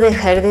puedo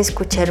dejar de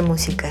escuchar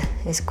música.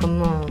 Es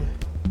como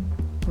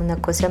una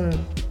cosa,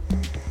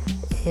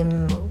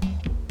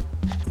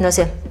 no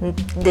sé,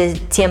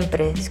 de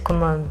siempre. Es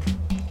como,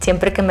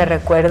 siempre que me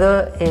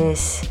recuerdo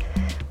es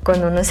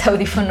con unos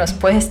audífonos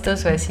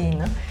puestos o así,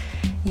 ¿no?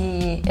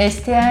 Y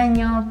este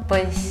año,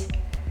 pues,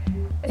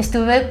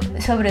 estuve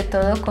sobre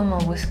todo como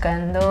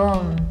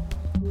buscando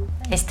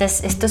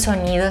estos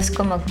sonidos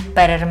como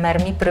para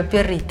armar mi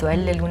propio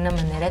ritual de alguna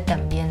manera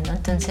también, ¿no?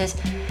 Entonces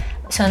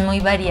son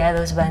muy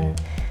variados, van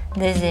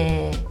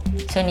desde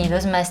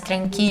sonidos más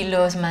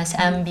tranquilos, más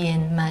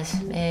ambient, más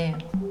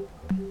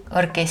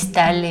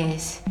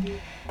orquestales,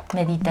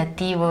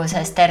 meditativos,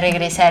 hasta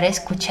regresar a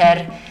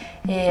escuchar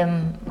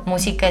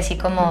música así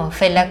como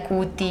Fela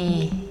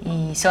Kuti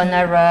y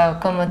Sonara,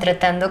 como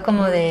tratando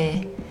como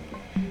de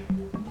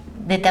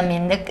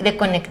también de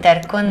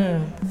conectar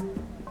con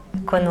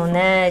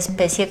una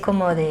especie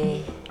como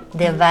de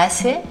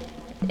base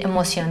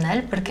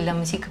emocional, porque la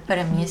música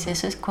para mí es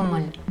eso, es como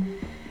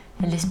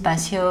el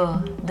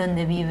espacio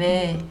donde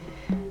vive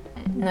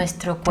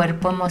nuestro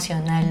cuerpo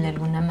emocional de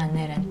alguna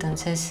manera.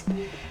 Entonces,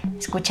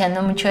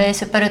 escuchando mucho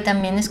eso, pero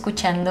también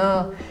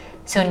escuchando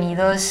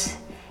sonidos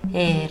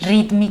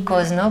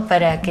rítmicos, ¿no?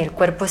 Para que el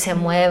cuerpo se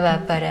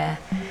mueva, para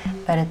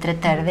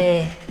tratar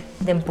de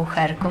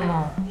empujar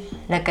como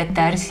la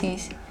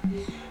catarsis.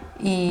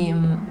 Y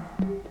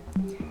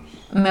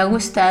me ha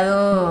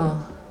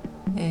gustado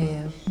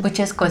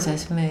muchas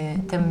cosas.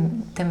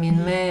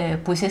 También me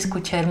puse a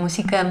escuchar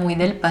música muy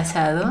del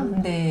pasado,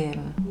 de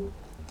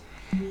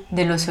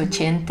los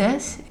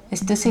 80s.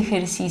 Estos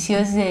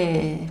ejercicios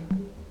de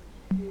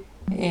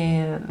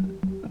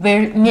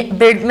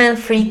Birdman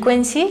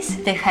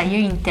Frequencies de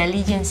Higher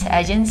Intelligence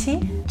Agency,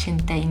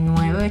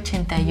 89,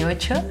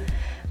 88,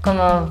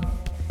 como,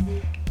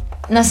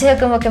 no sé,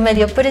 como que me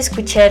dio por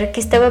escuchar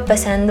qué estaba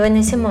pasando en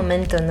ese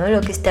momento, ¿no?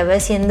 Lo que estaba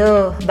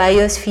haciendo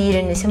Biosphere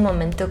en ese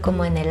momento,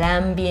 como en el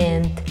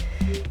ambient,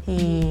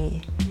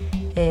 y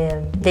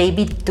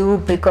David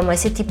Tube, y como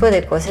ese tipo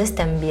de cosas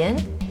también.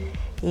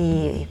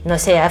 Y no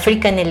sé,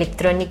 African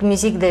Electronic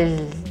Music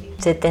del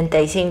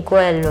 75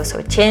 a los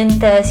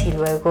 80s, y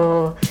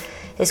luego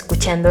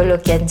escuchando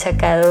lo que han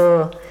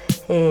sacado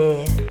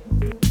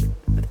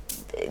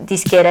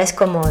disqueras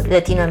como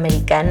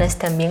latinoamericanas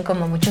también,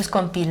 como muchos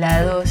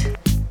compilados.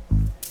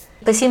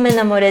 Pues sí, me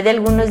enamoré de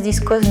algunos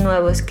discos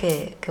nuevos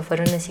que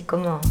fueron así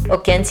como,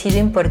 o que han sido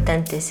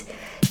importantes.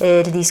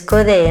 El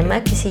disco de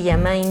Emma, que se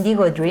llama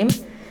Indigo Dream,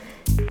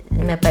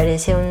 me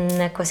parece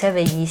una cosa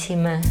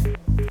bellísima.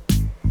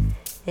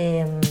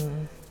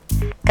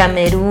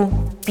 Camerú,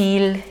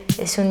 Pil,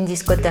 es un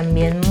disco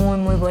también muy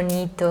muy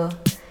bonito.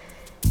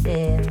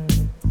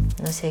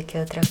 No sé qué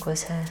otra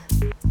cosa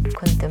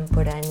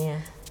contemporánea.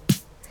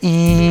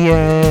 Y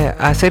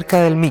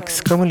acerca del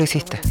mix, ¿cómo lo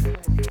hiciste?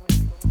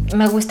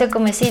 Me gusta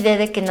como esa idea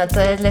de que no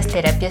todas las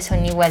terapias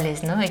son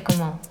iguales, ¿no? Hay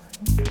como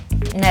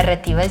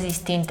narrativas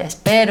distintas,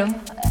 pero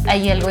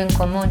hay algo en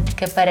común,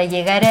 que para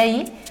llegar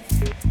ahí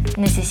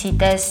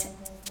necesitas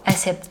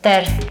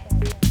aceptar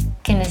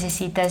que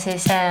necesitas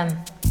ese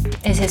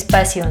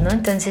espacio, ¿no?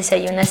 Entonces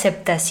hay una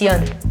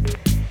aceptación.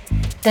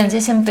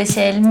 Entonces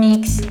empecé el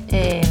mix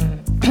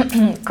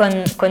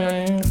con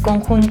un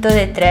conjunto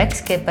de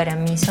tracks que para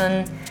mí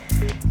son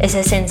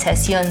esa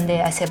sensación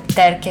de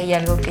aceptar que hay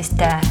algo que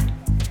está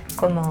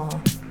como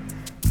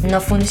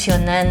no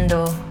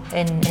funcionando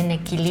en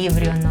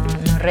equilibrio, no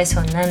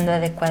resonando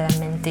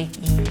adecuadamente,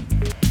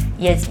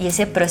 y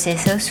ese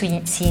proceso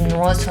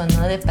sinuoso,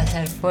 ¿no? De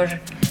pasar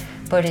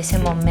por ese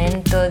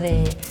momento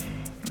de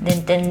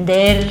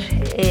entender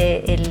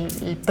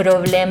el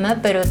problema,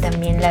 pero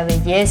también la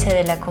belleza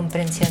de la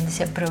comprensión de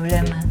ese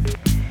problema,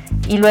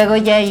 y luego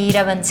ya ir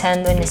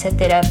avanzando en esa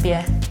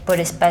terapia por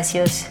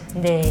espacios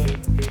de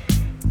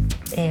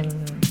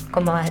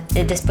como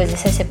después de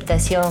esa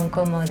aceptación,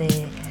 como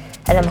de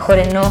a lo mejor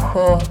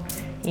enojo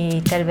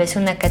y tal vez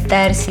una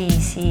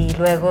catarsis, y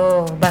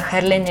luego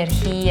bajar la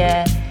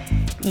energía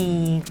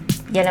y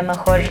a lo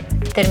mejor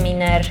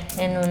terminar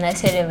en una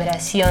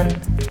celebración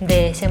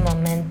de ese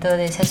momento,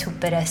 de esa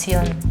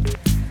superación,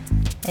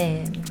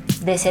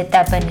 de esa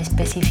etapa en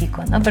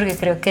específico, ¿no? Porque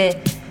creo que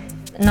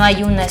no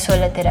hay una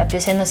sola terapia,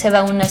 o sea, no se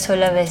va una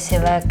sola vez, se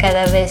va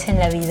cada vez en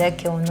la vida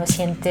que uno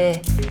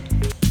siente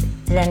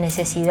la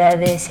necesidad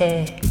de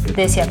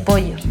ese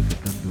apoyo.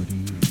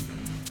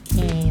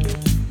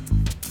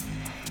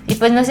 Y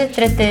pues no sé,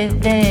 traté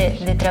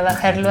de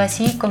trabajarlo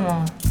así,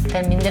 como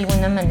también de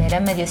alguna manera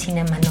medio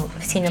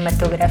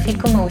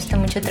cinematográfico. Me gusta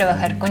mucho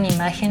trabajar con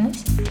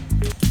imágenes,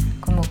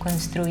 como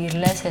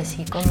construirlas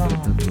así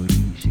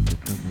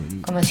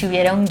como si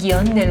hubiera un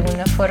guión de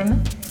alguna forma.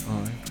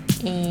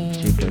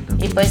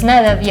 Y pues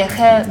nada,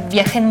 viaja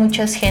en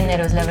muchos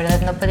géneros, la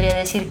verdad no podría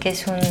decir que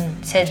es un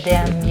set de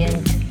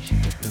ambient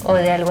o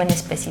de algo en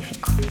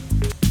específico.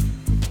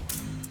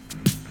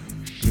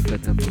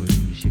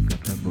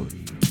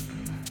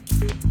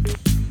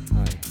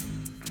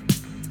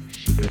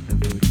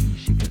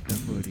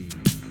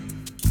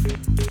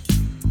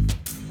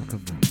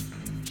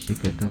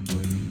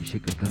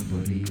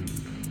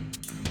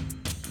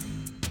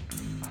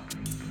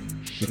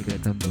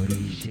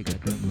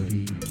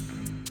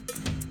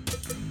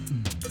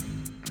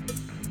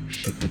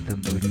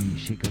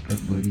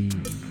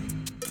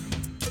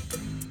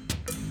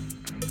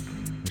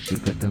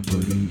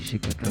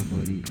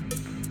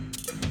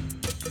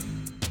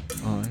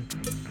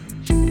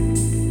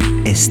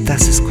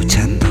 Estás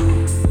escuchando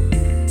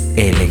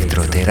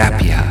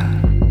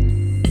Electroterapia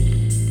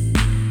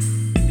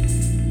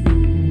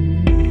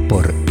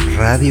por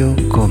Radio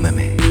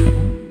Cómeme.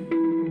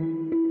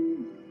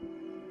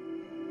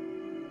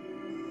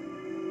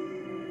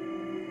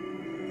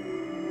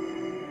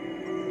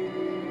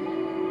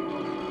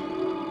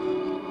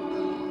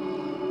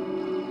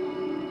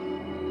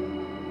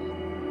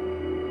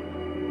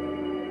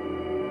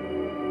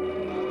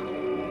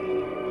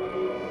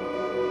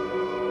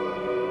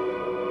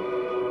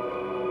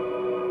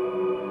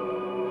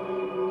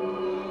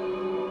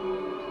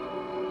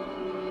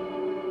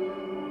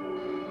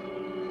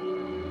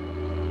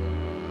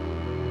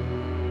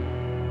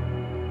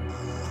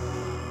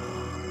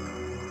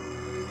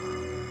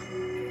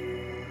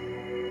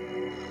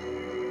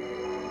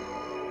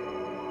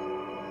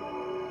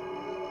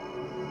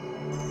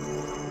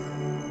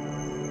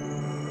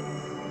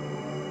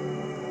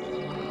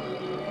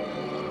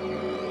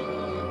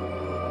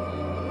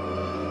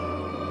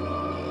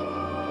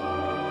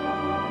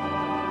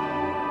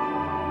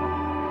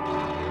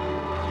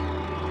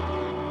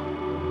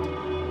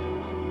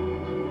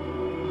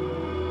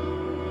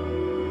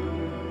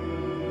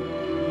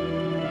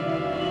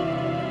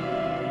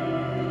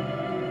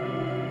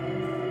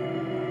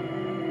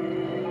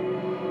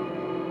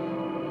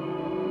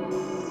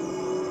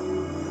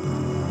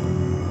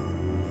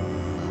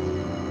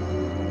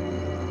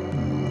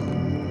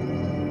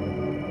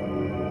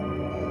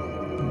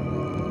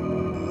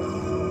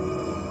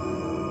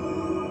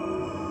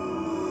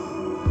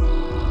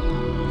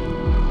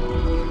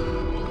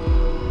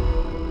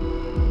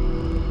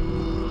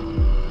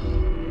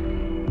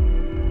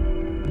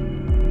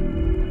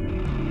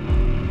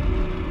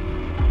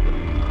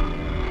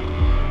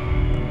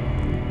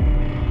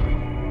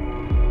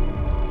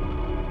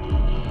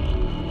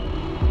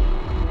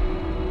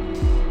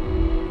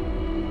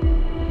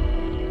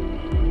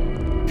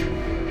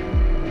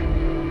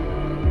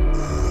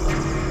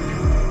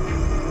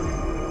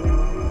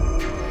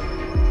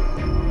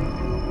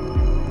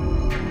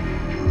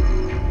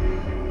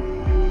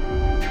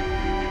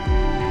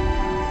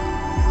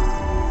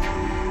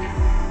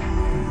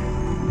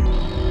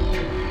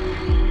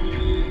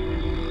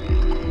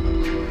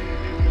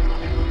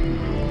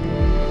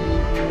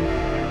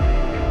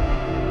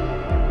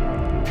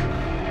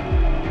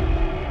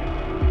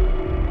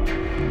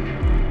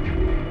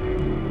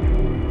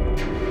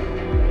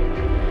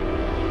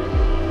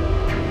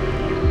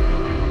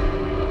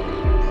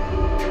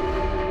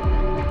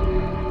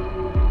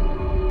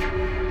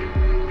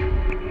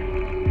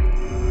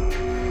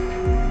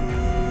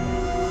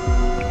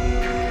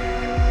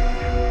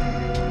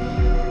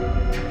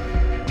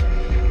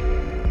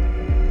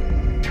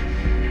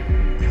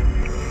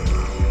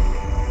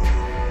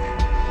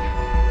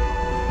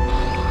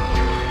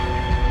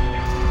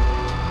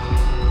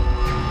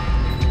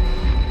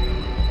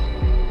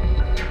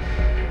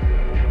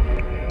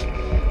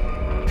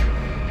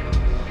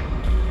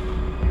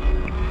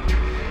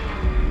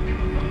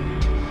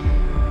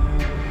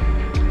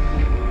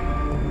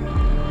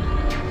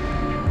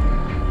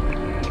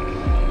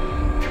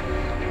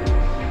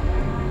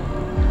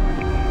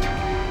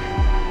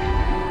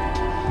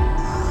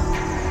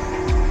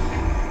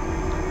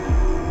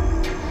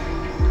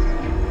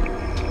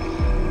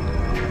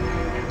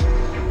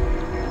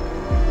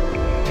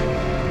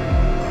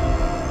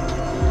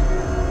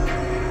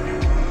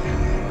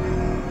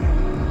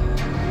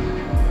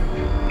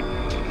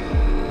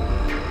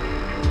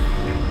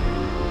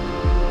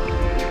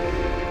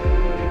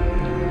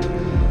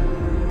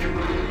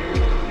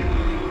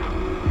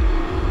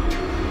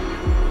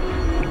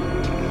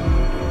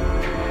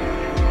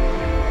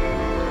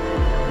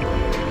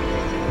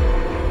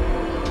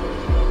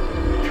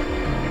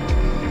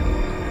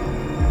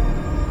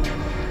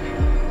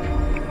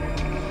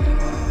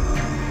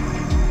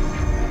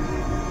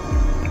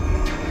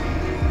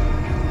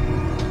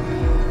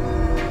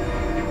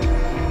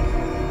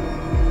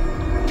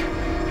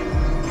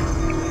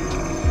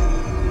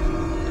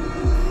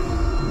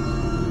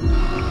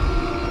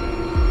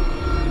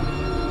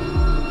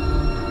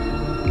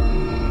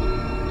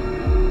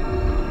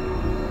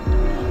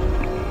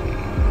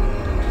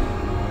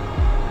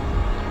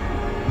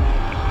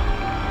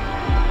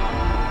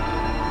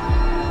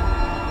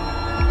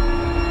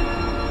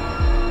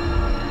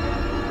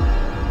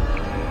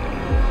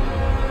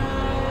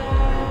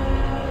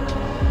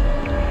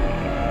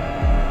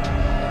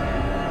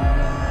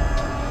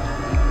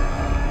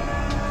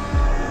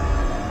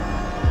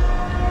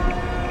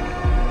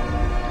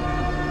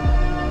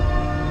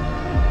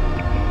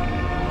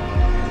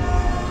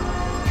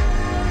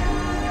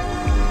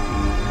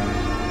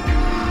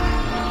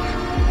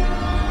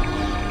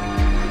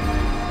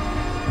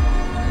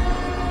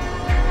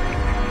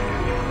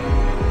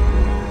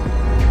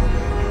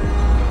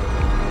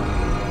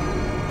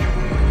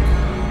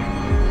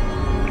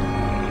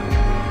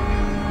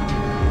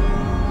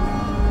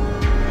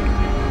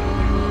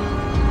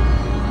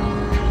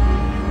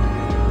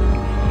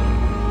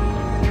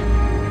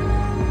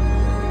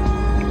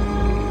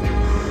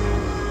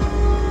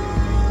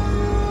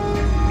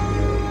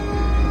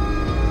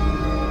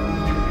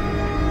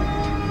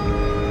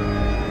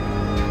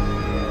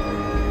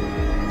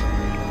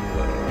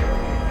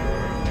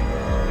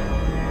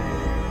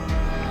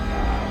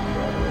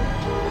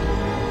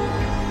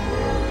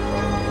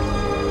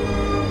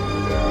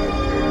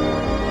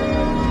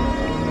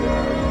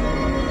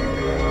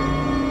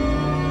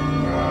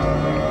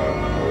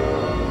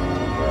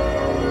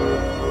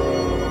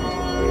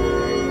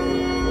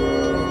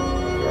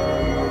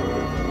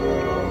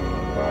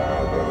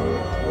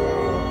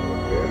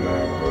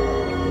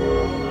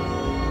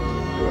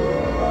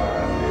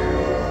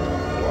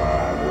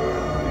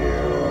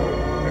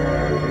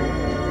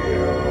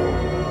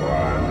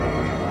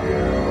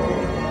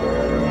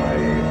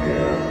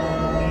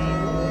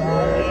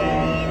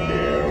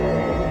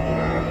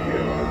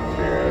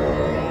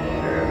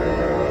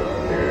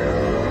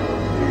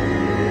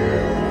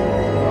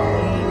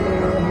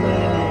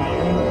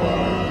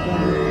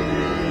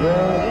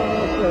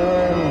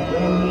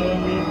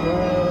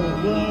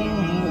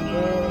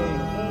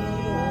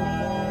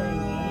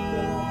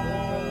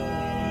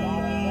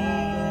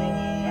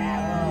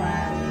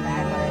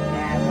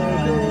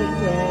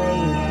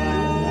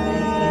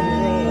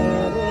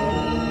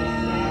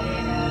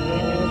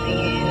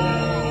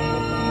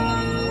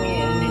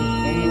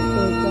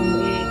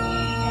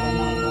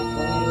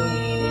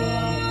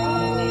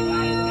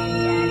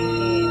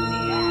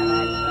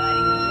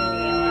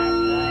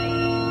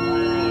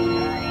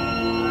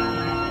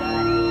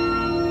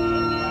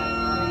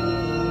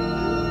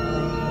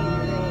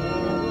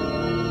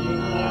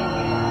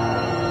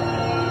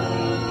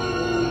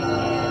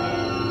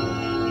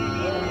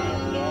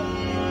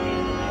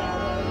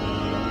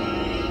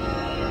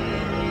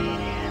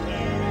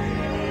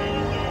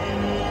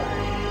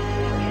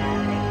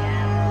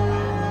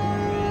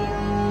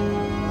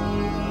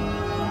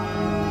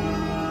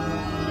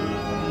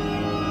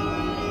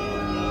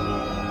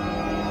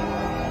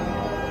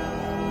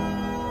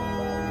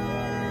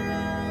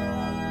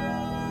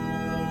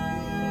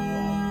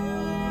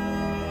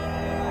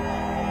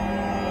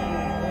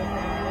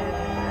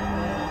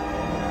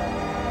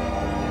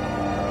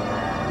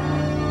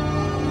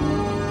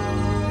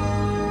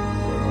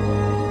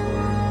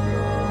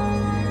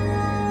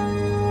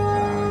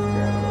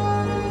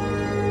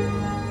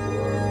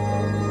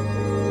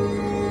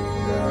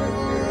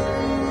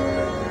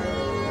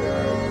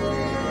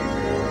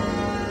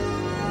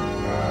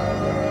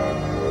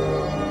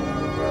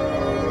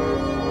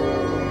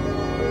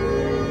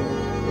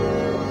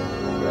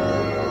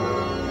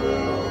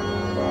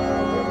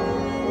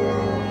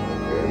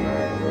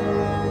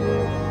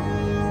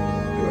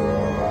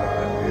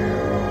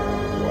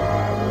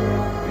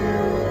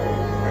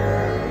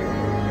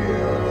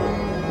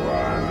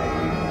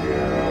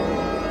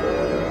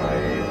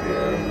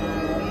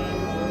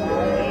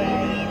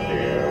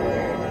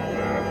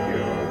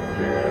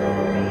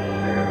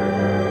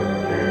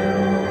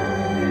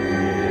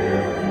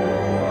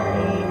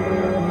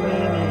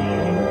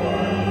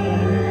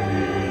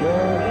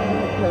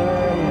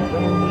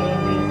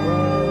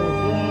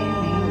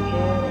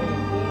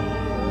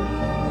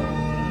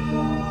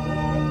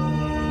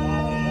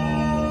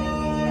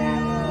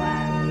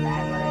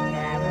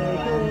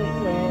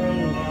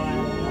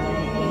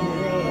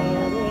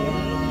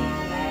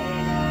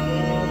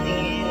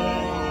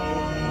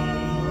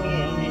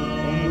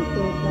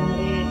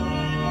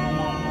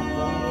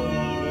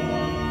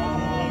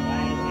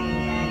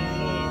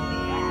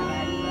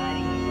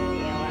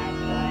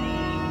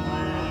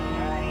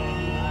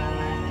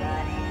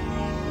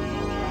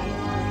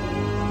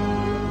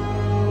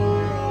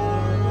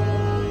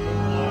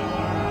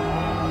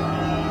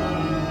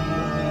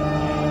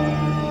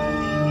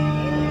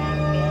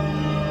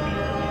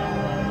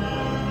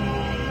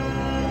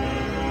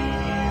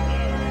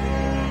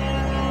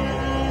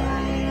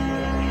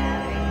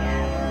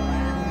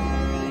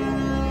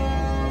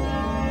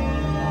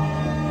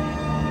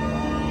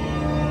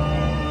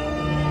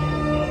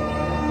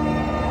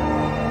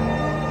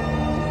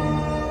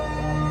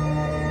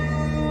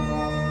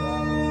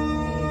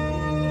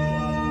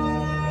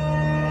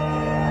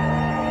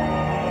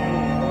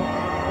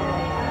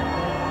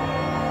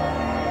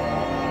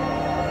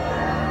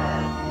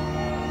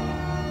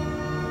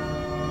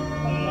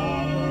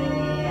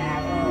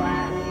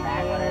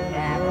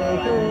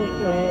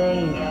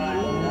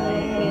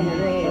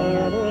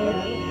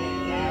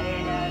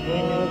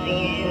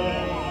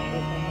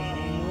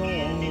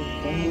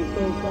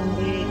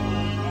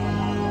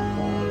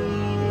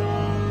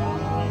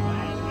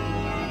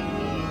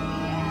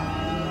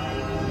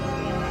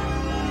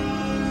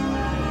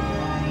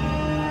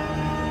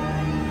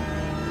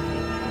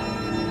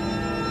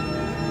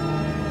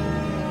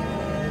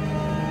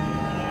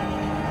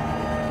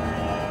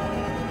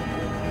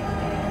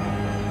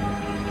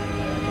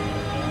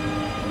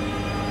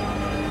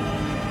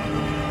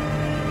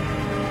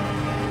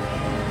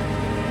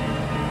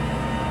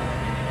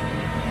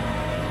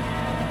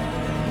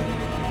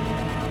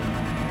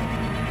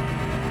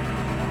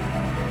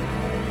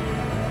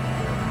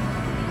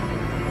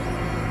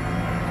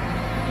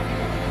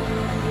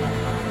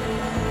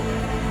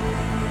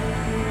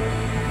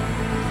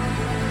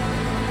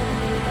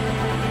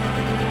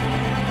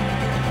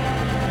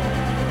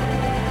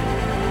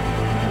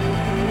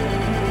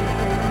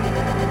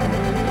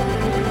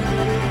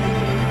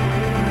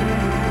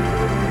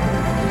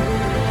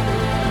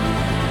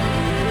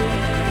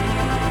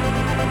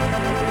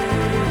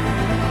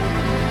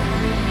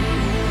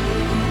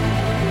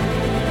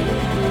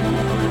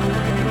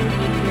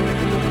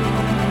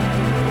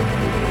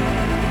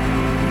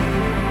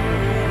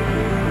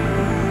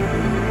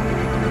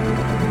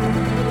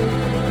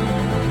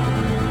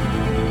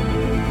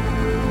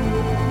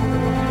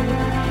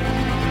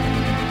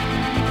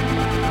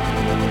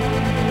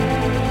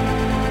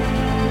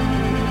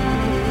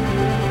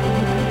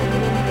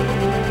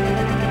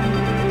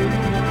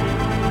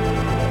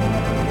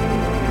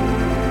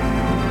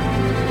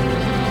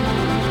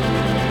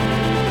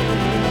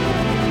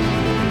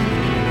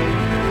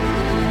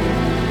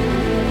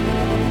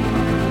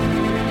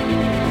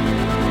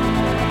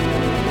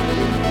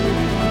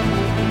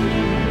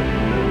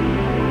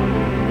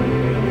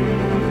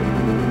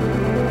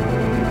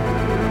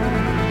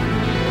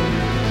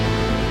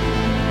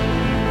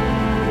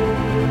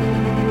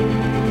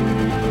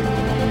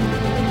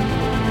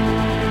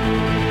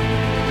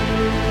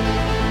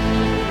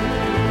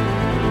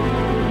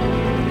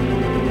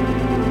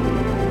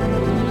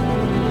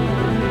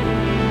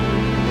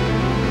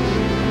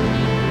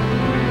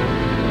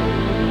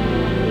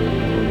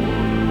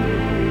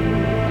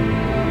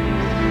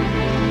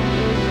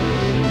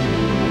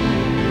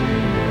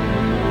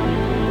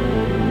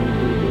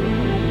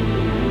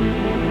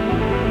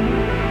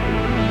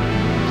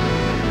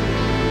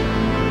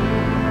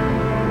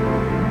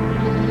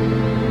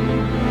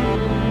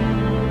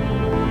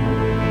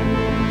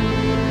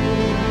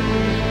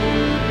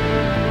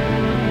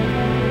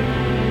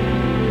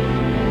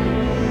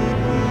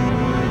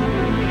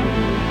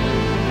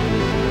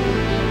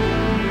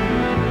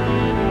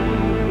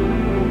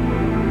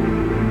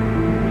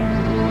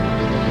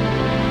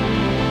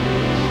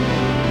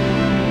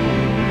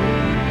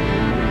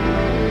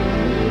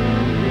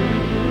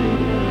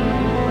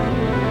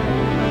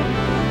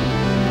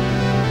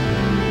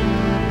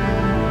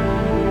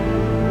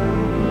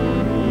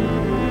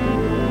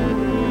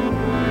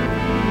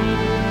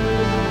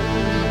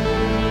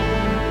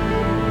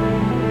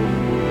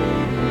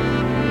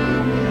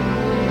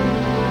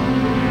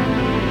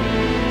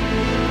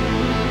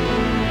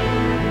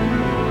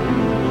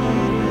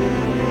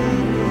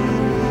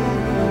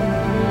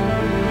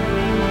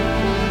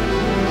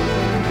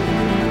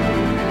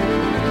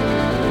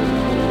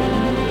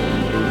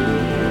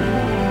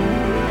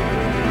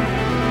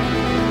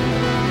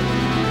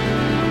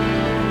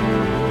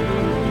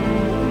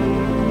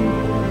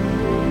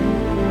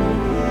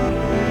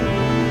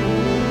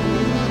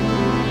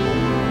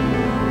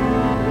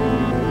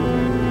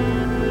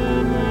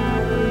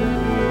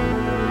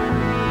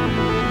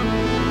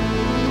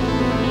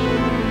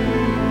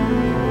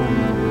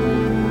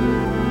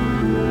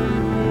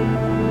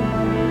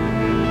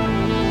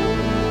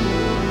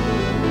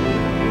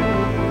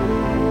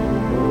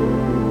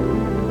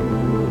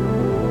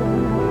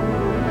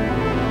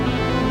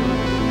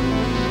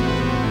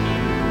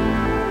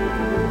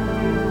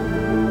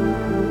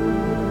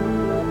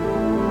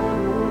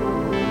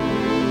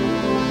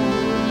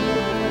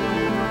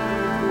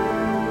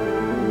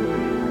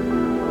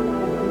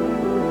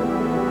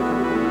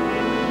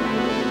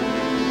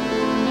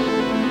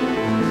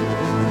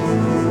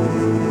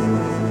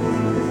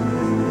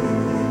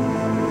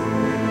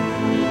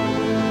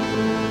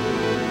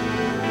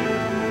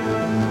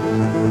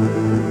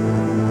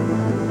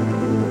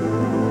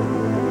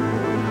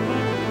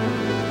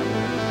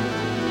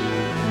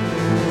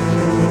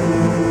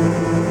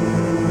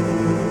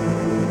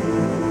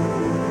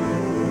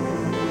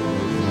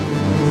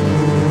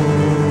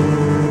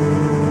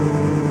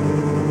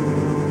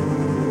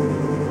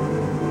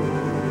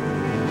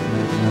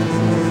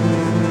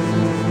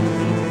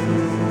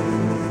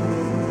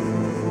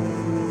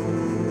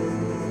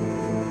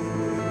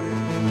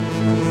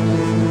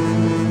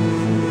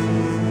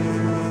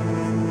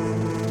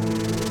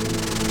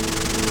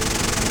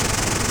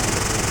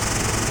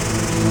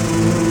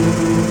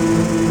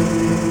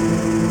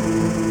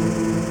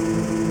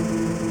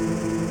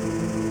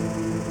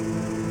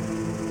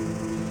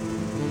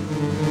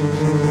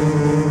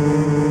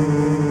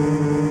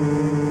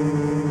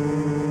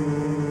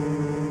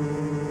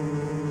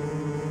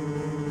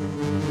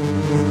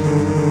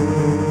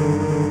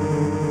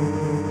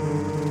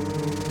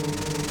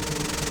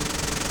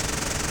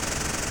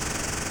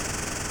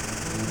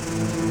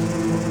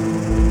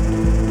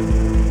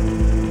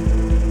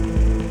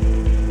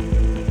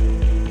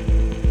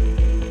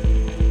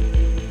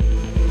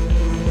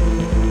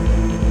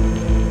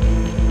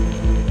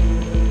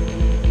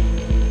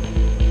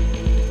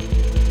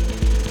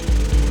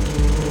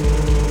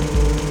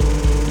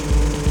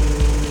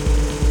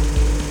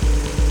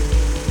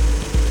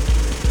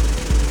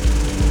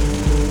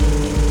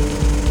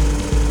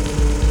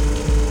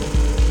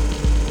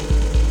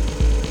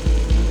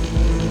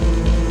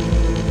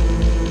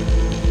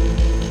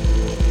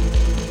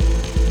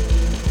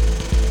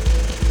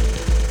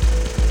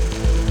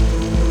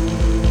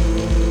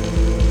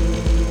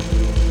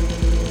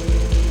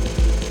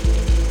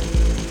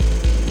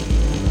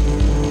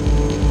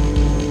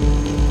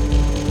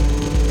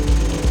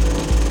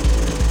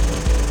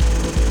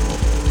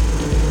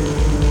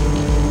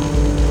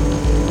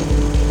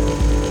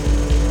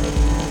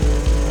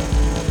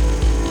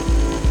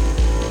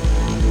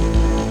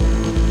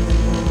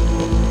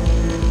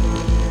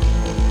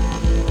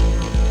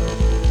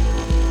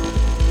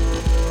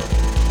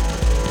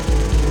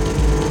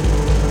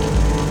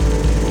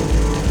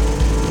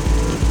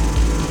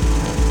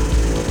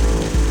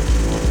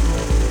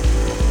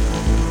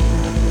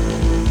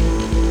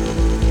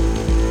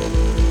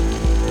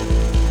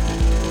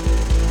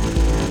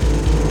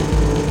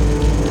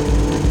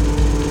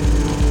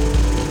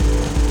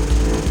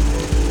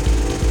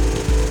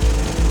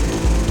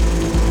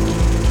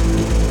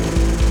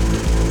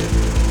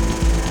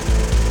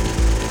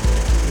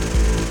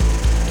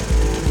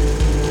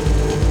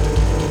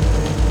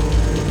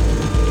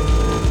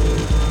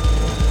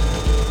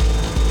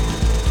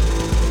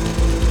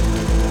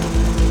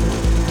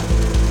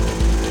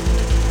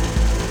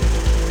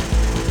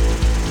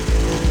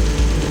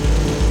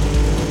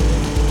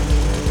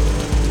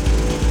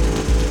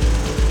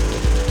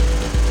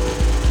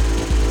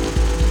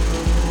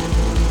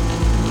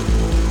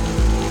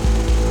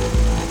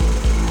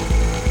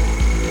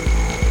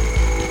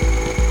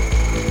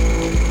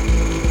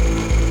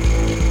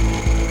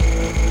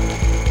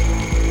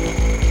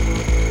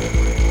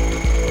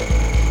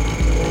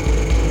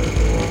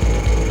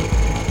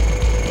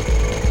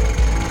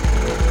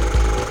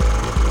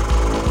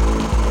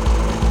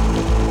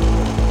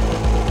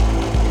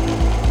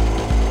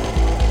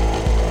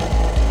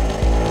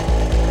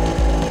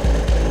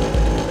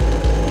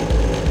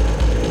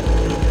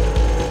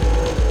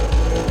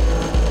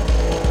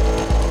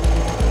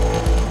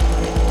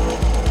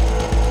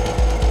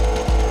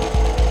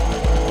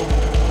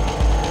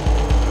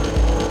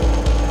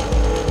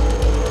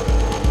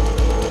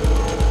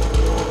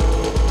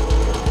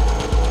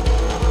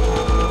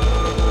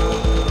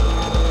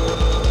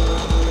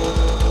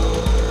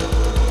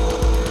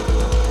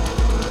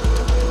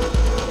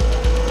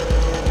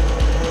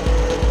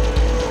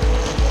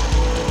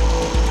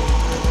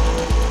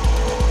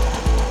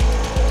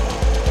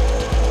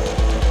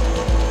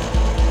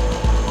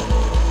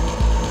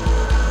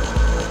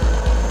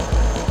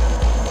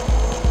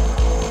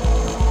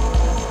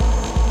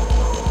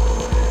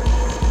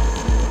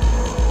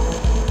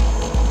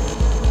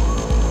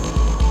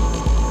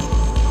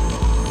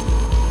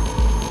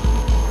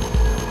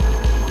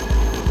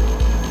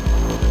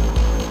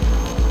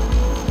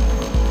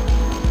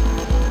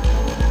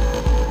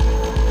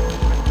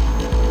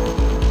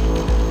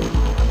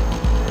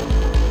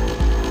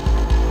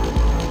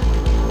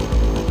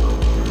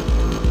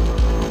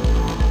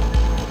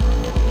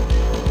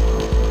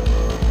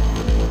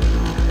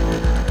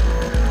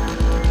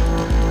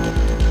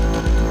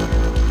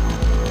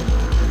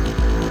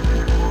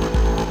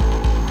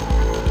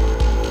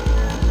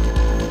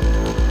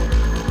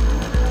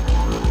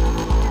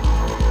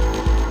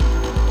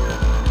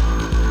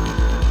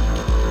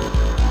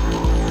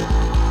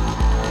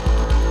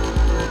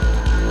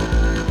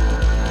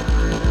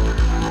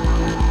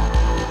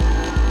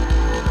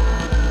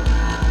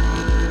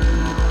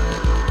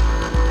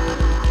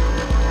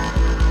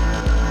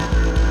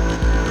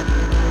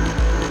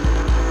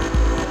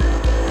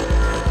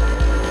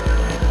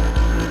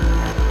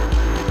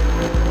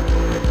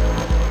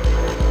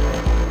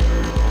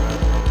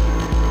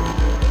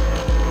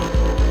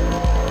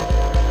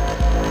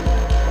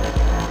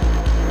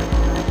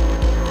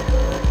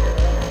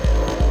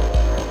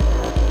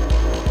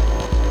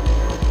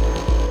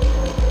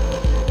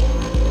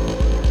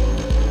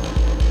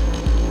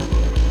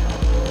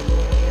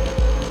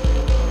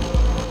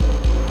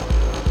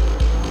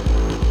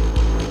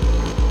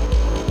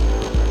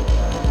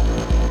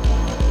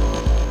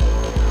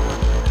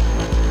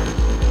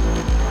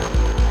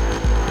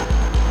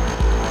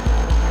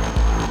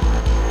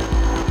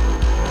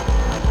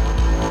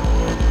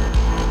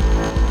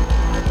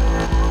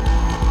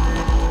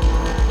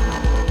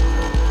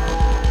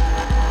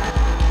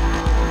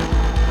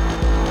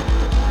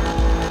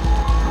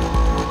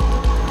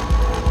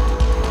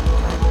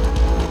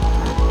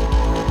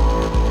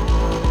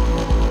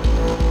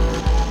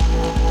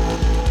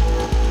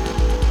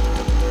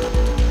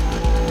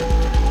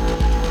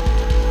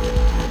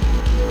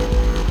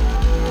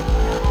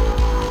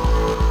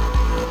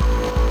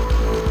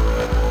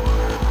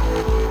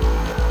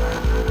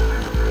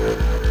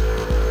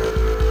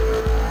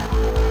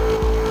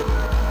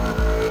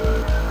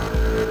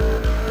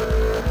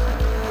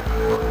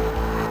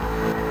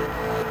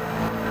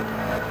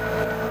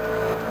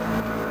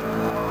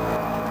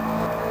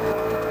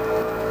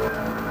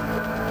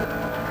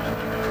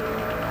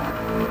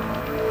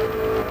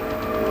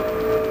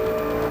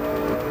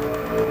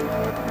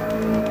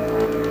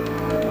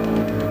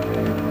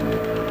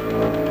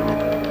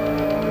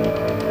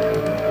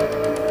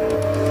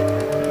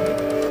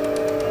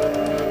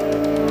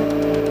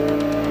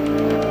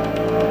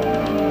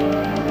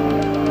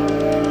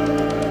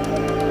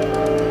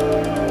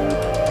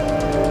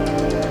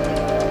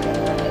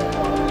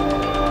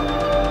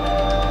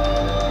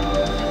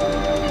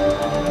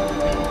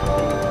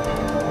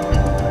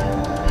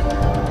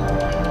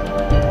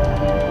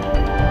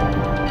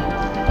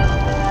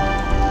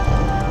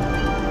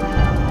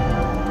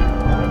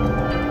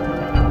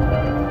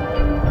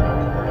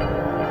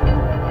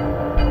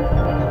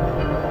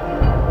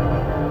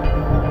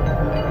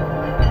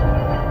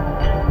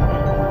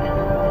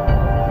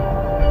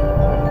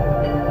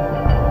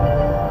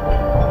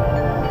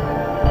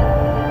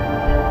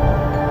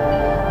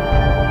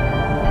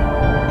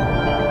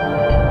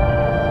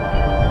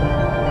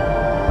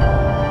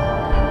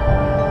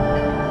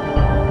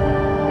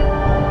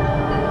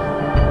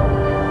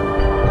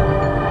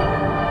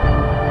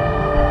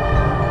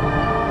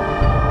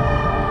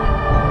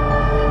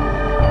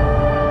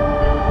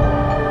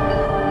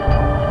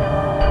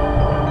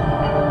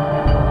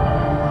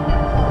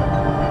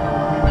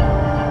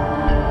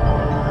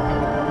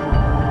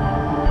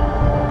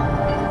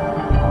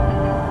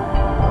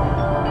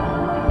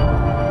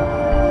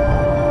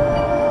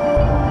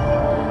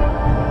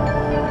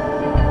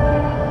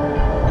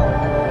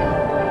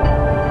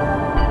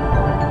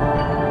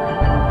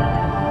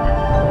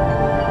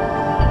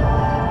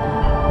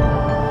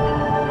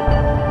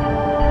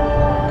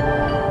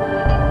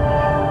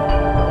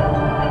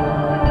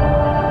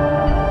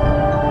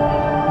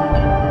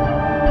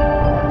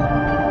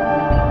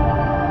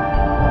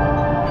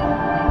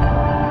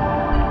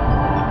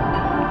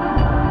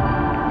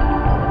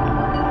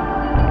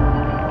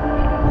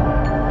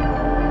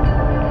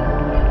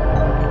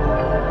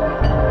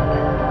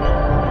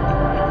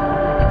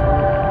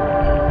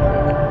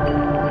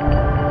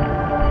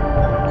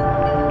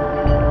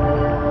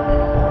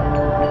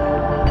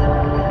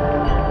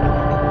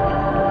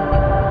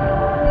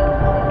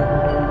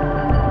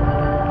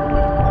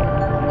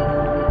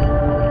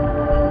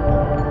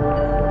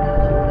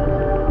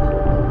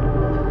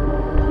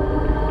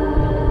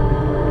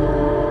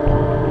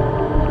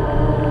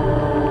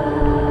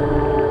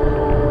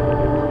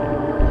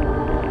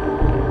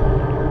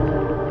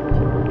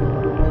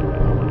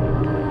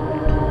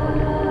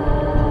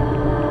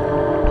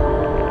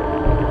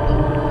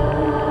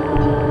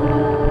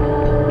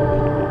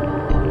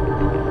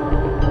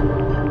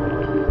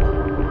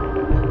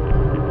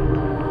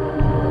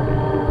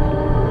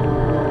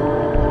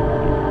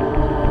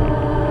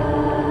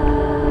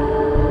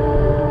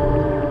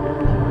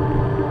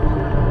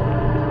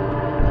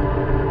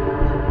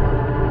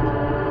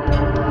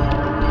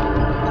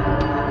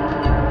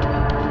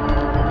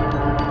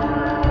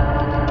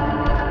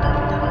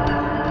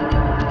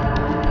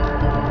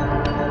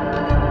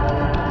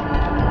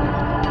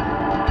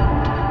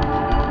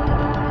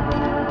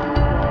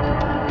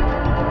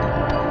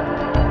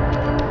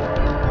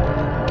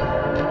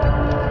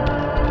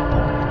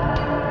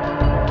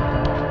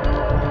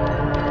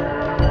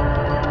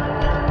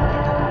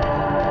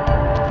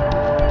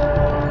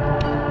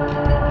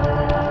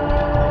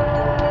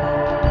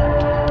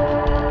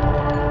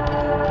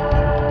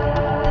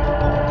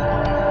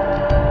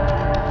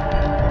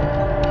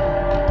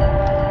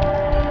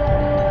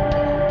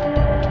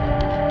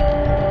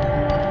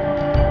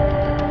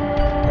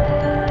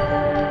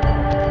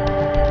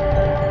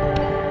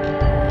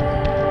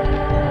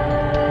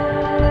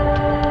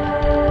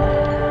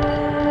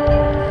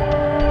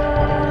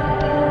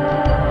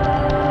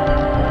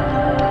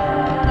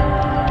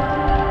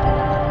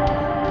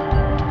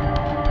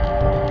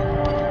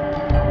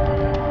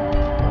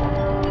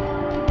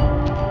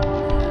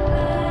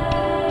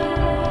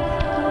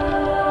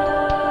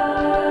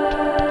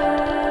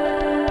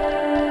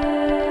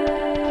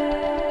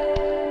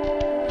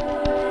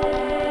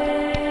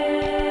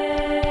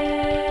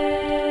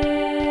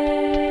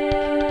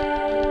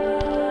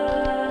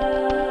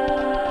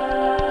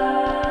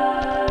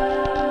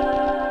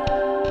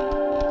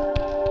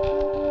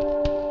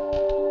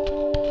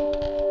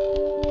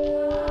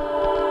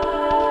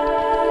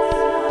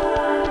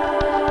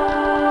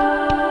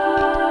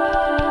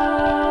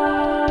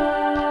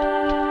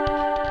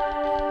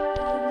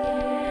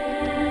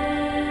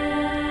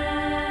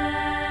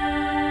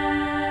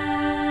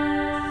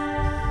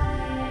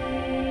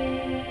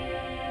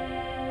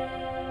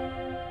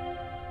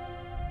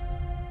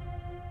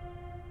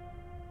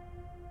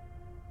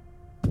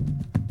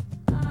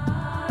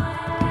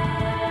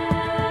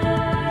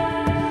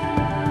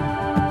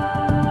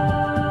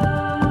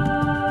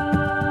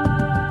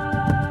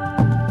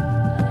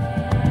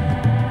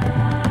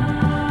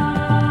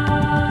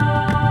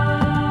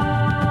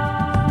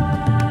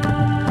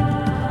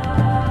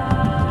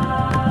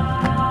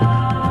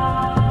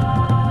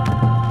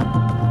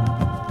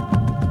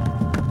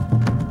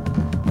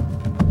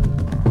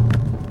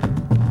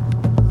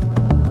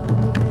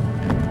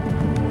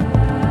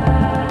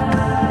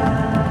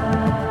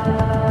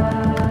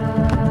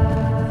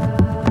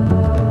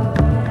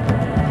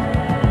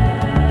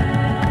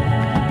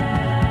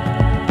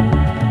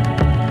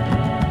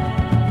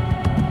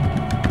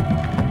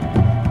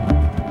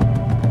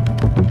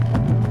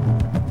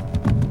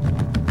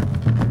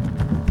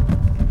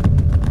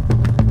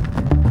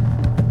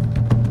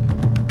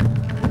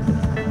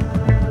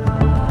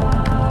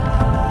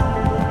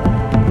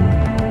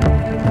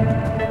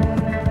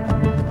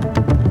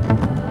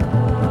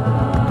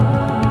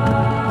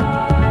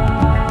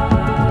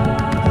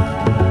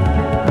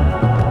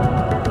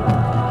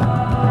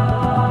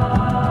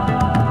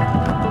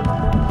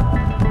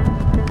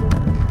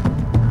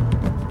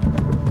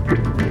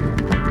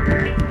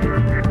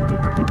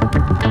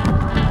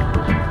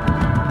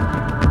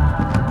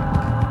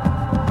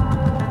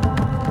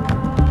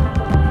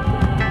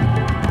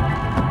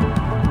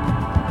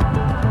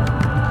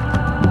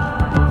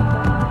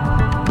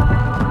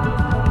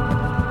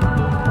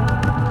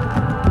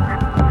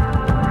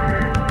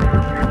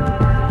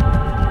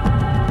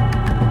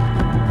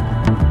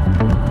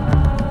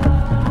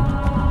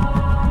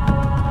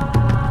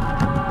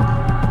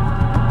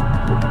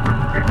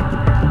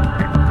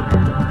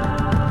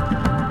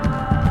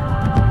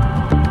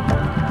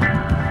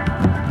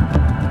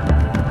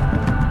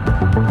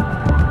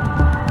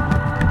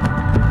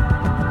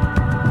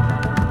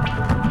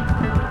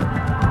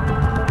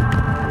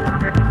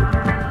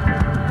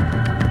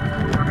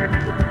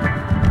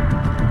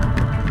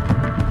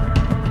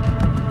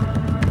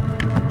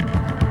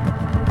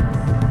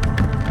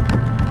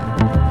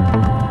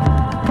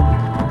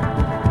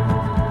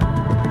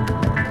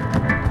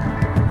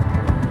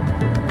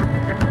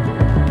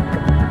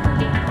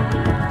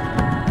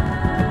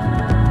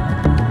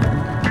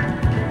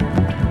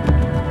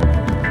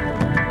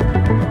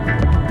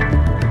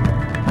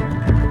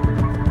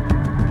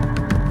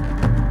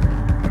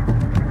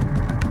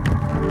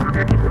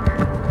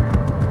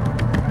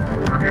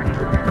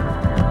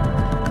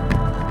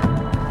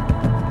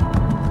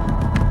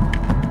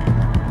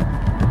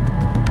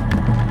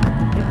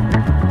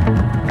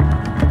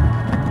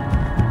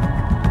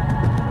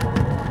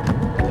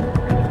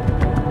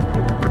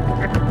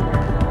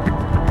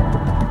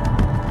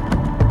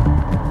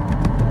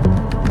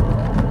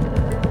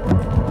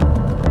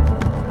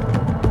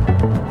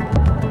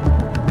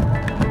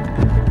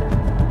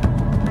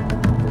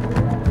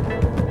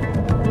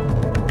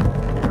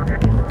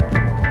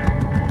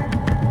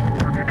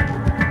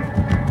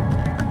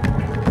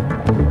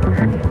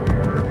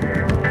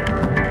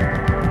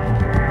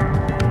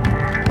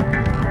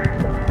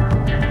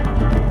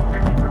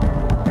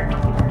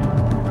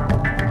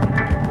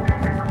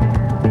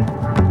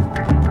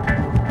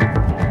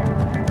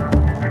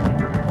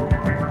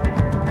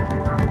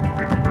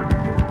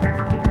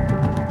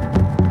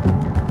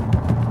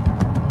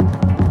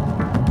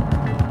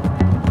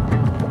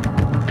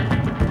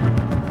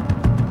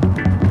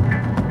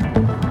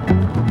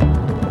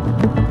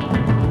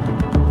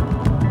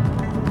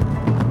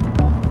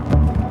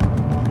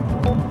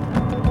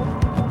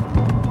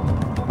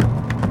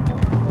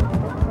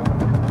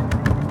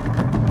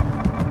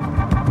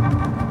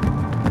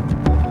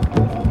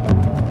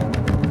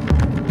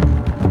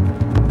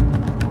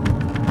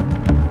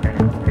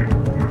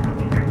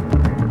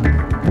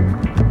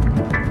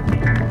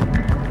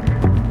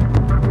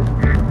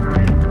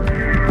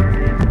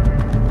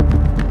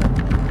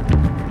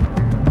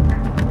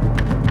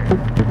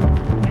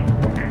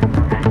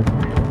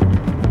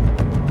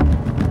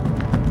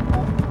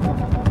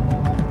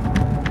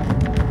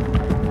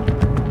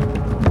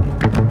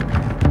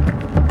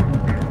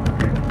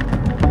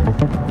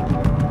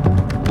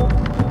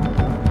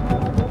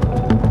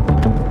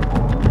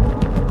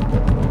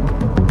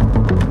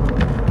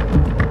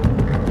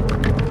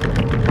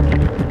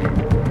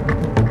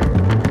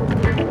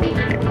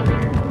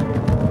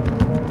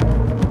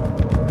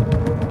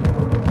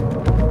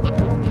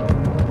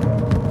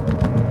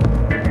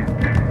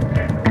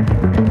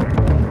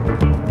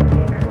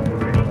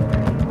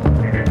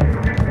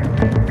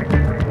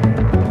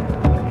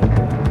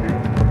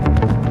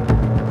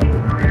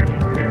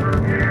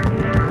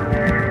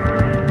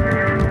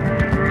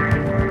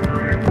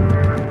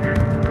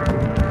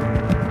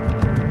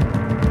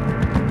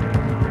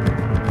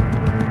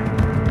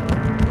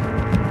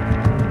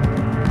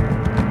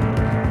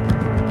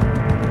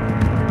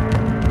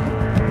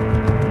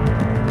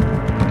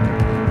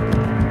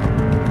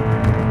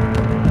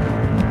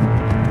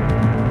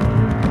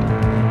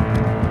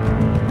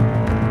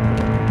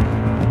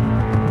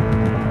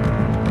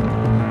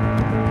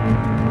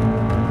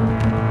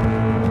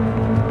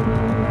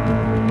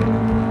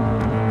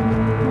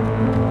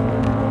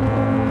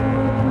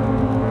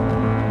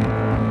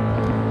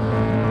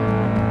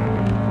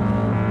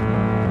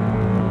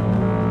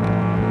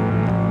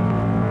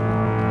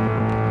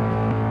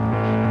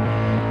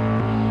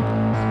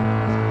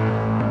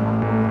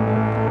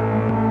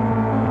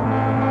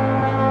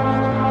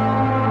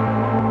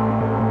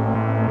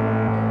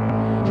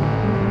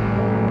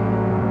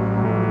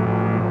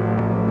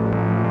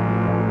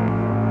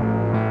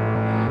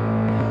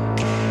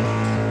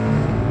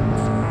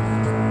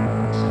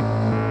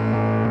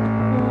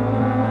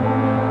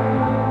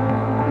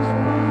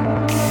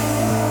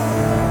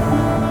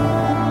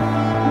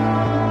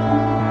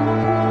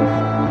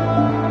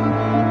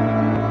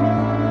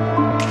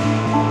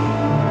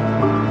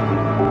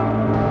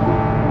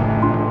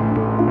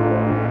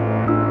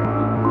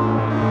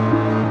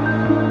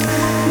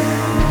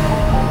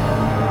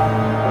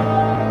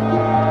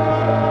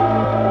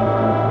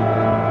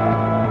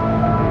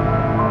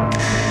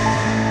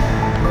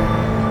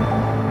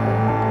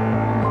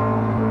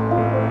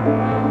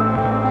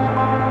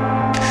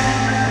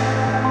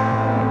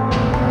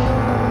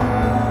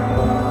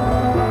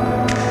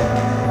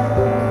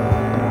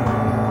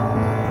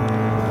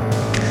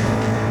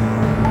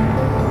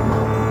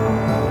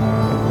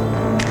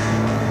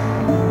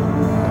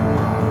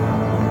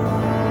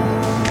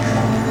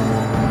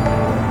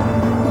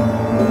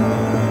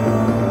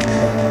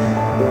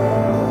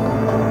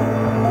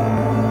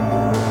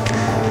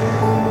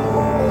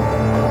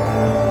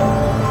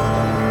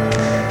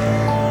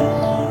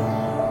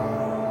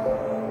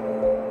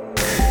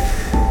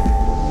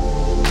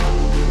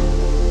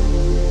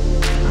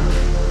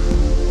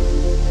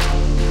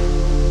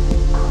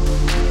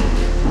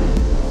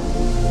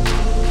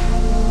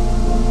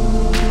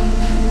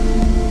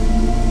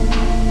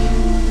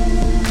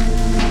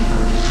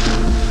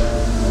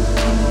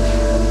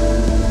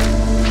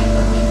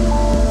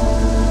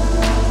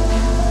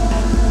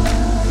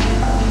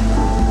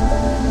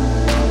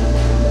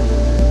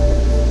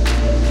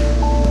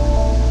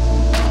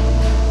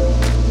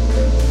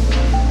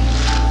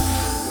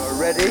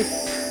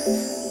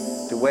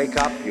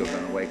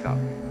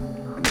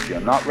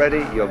 not ready,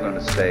 you're going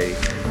to stay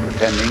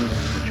pretending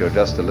that you're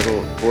just a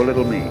poor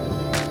little me.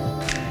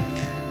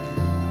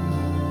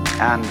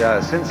 And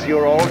since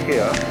you're all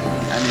here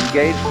and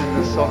engaged in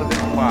this sort of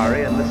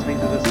inquiry and listening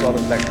to this sort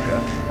of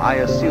lecture, I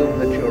assume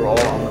that you're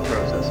all on the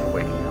process of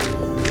waking up.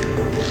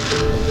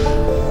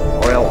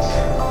 Or else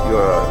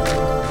you're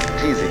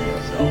teasing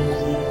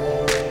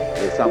yourselves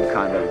with some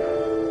kind of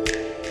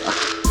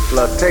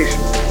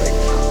flirtation with waking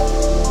up.